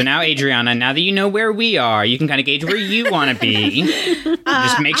 So now, Adriana, now that you know where we are, you can kind of gauge where you want to be.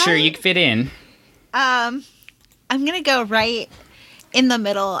 Just make sure you fit in. I'm going to go right in the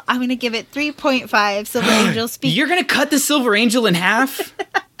middle. I'm going to give it 3.5 Silver Angels. You're going to cut the Silver Angel in half?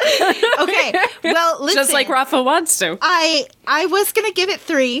 Okay. Well, listen. Just like Rafa wants to. I was going to give it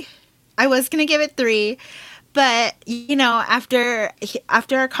 3. But, after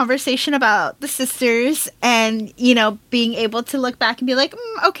our conversation about the sisters and, being able to look back and be like,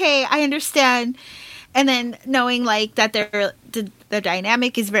 okay, I understand. And then knowing that the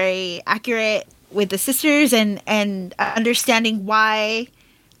dynamic is very accurate with the sisters and understanding why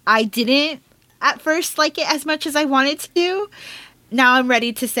I didn't at first like it as much as I wanted to. Now I'm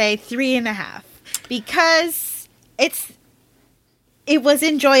ready to say 3.5 because it was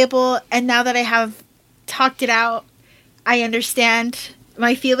enjoyable. And now that I have talked it out, I understand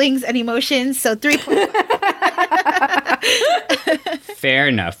my feelings and emotions. So 3.5. Fair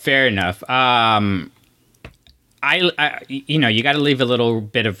enough. I you got to leave a little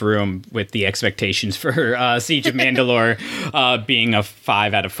bit of room with the expectations for Siege of Mandalore being a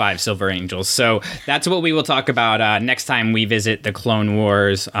 5 out of 5 Silver Angels. So that's what we will talk about next time we visit the Clone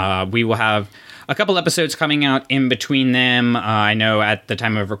Wars. We will have a couple episodes coming out in between them. I know at the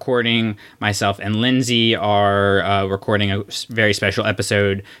time of recording, myself and Lindsay are recording a very special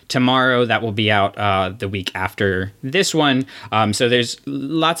episode tomorrow that will be out the week after this one. So there's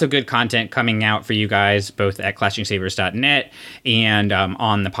lots of good content coming out for you guys, both at ClashingSabers.net and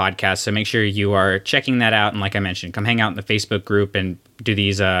on the podcast. So make sure you are checking that out. And like I mentioned, come hang out in the Facebook group and do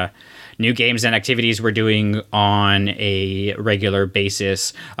these new games and activities we're doing on a regular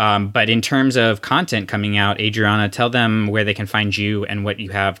basis. But in terms of content coming out, Adriana, tell them where they can find you and what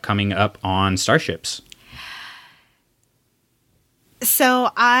you have coming up on Starships. So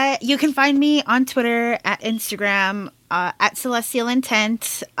you can find me on Twitter, at Instagram, at Celestial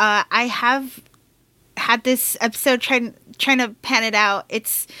Intent. I have had this episode trying to pan it out.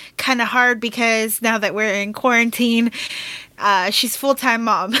 It's kind of hard because now that we're in quarantine, she's full-time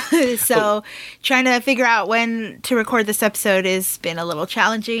mom. So trying to figure out when to record this episode has been a little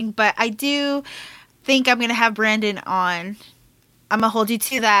challenging, but I do think I'm going to have Brandon on. I'm going to hold you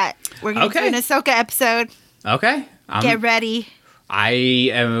to that. We're going to do an Ahsoka episode. Okay. Get ready.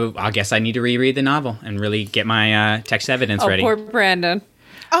 I guess I need to reread the novel and really get my text evidence ready. Poor Brandon.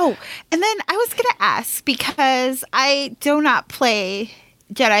 Oh, and then I was going to ask, because I do not play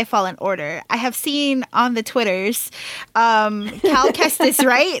Jedi Fallen Order. I have seen on the Twitters, Cal Kestis,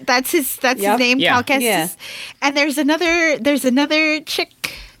 right? That's his name, Cal Kestis. Yeah. And there's another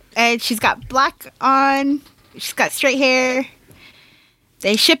chick, and she's got black on. She's got straight hair.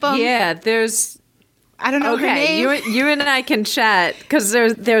 They ship them. Yeah, I don't know her name. You and I can chat, because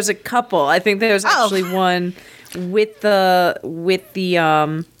there's a couple. I think there's actually one with the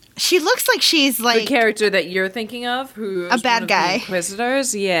she looks like she's like the character that you're thinking of, who's a bad guy.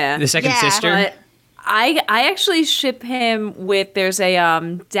 Inquisitors, yeah. The second sister. But I actually ship him with there's a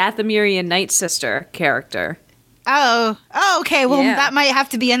Dathomirian Night Sister character. Oh, okay. Well, that might have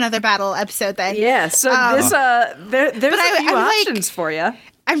to be another battle episode then. Yeah. So there's a few options for you.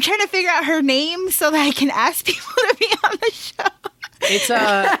 I'm trying to figure out her name so that I can ask people to be on the show.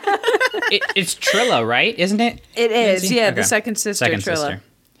 It's Trilla, right? Isn't it? It is, Lindsay? Yeah, okay. The second sister, Trilla.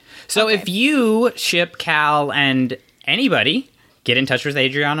 So if you ship Cal and anybody, get in touch with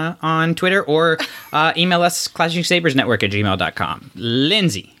Adriana on Twitter or email us ClashingSabersNetwork@gmail.com.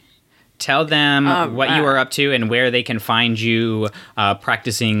 Lindsay, tell them what you are up to and where they can find you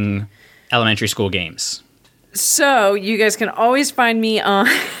practicing elementary school games. So you guys can always find me on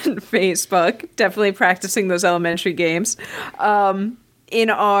Facebook, definitely practicing those elementary games, in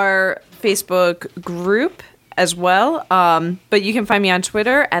our Facebook group as well. But you can find me on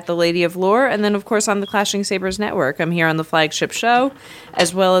Twitter at The Lady of Lore, and then of course on the Clashing Sabers Network. I'm here on the flagship show,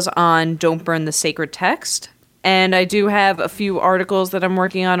 as well as on Don't Burn the Sacred Text. And I do have a few articles that I'm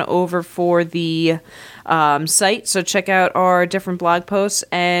working on over for the site, so check out our different blog posts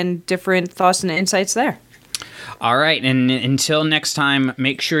and different thoughts and insights there. All right, and until next time,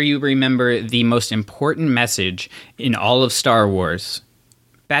 make sure you remember the most important message in all of Star Wars.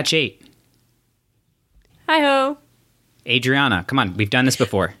 Batch 8. Hi-ho. Adriana, come on, we've done this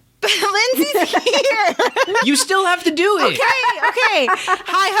before. Lindsay's here. You still have to do it. Okay.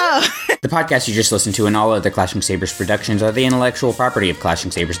 Hi-ho. The podcast you just listened to and all other Clashing Sabers productions are the intellectual property of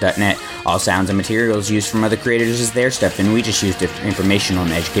ClashingSabers.net. All sounds and materials used from other creators is their stuff, and we just used it for informational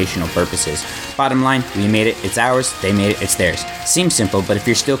and educational purposes. Bottom line, we made it, it's ours, they made it, it's theirs. Seems simple, but if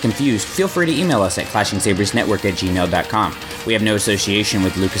you're still confused, feel free to email us at ClashingSabersNetwork@gmail.com. We have no association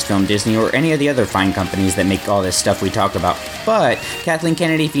with Lucasfilm, Disney, or any of the other fine companies that make all this stuff we talk about. But, Kathleen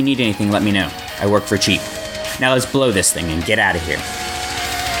Kennedy, if you need anything, let me know. I work for cheap. Now let's blow this thing and get out of here.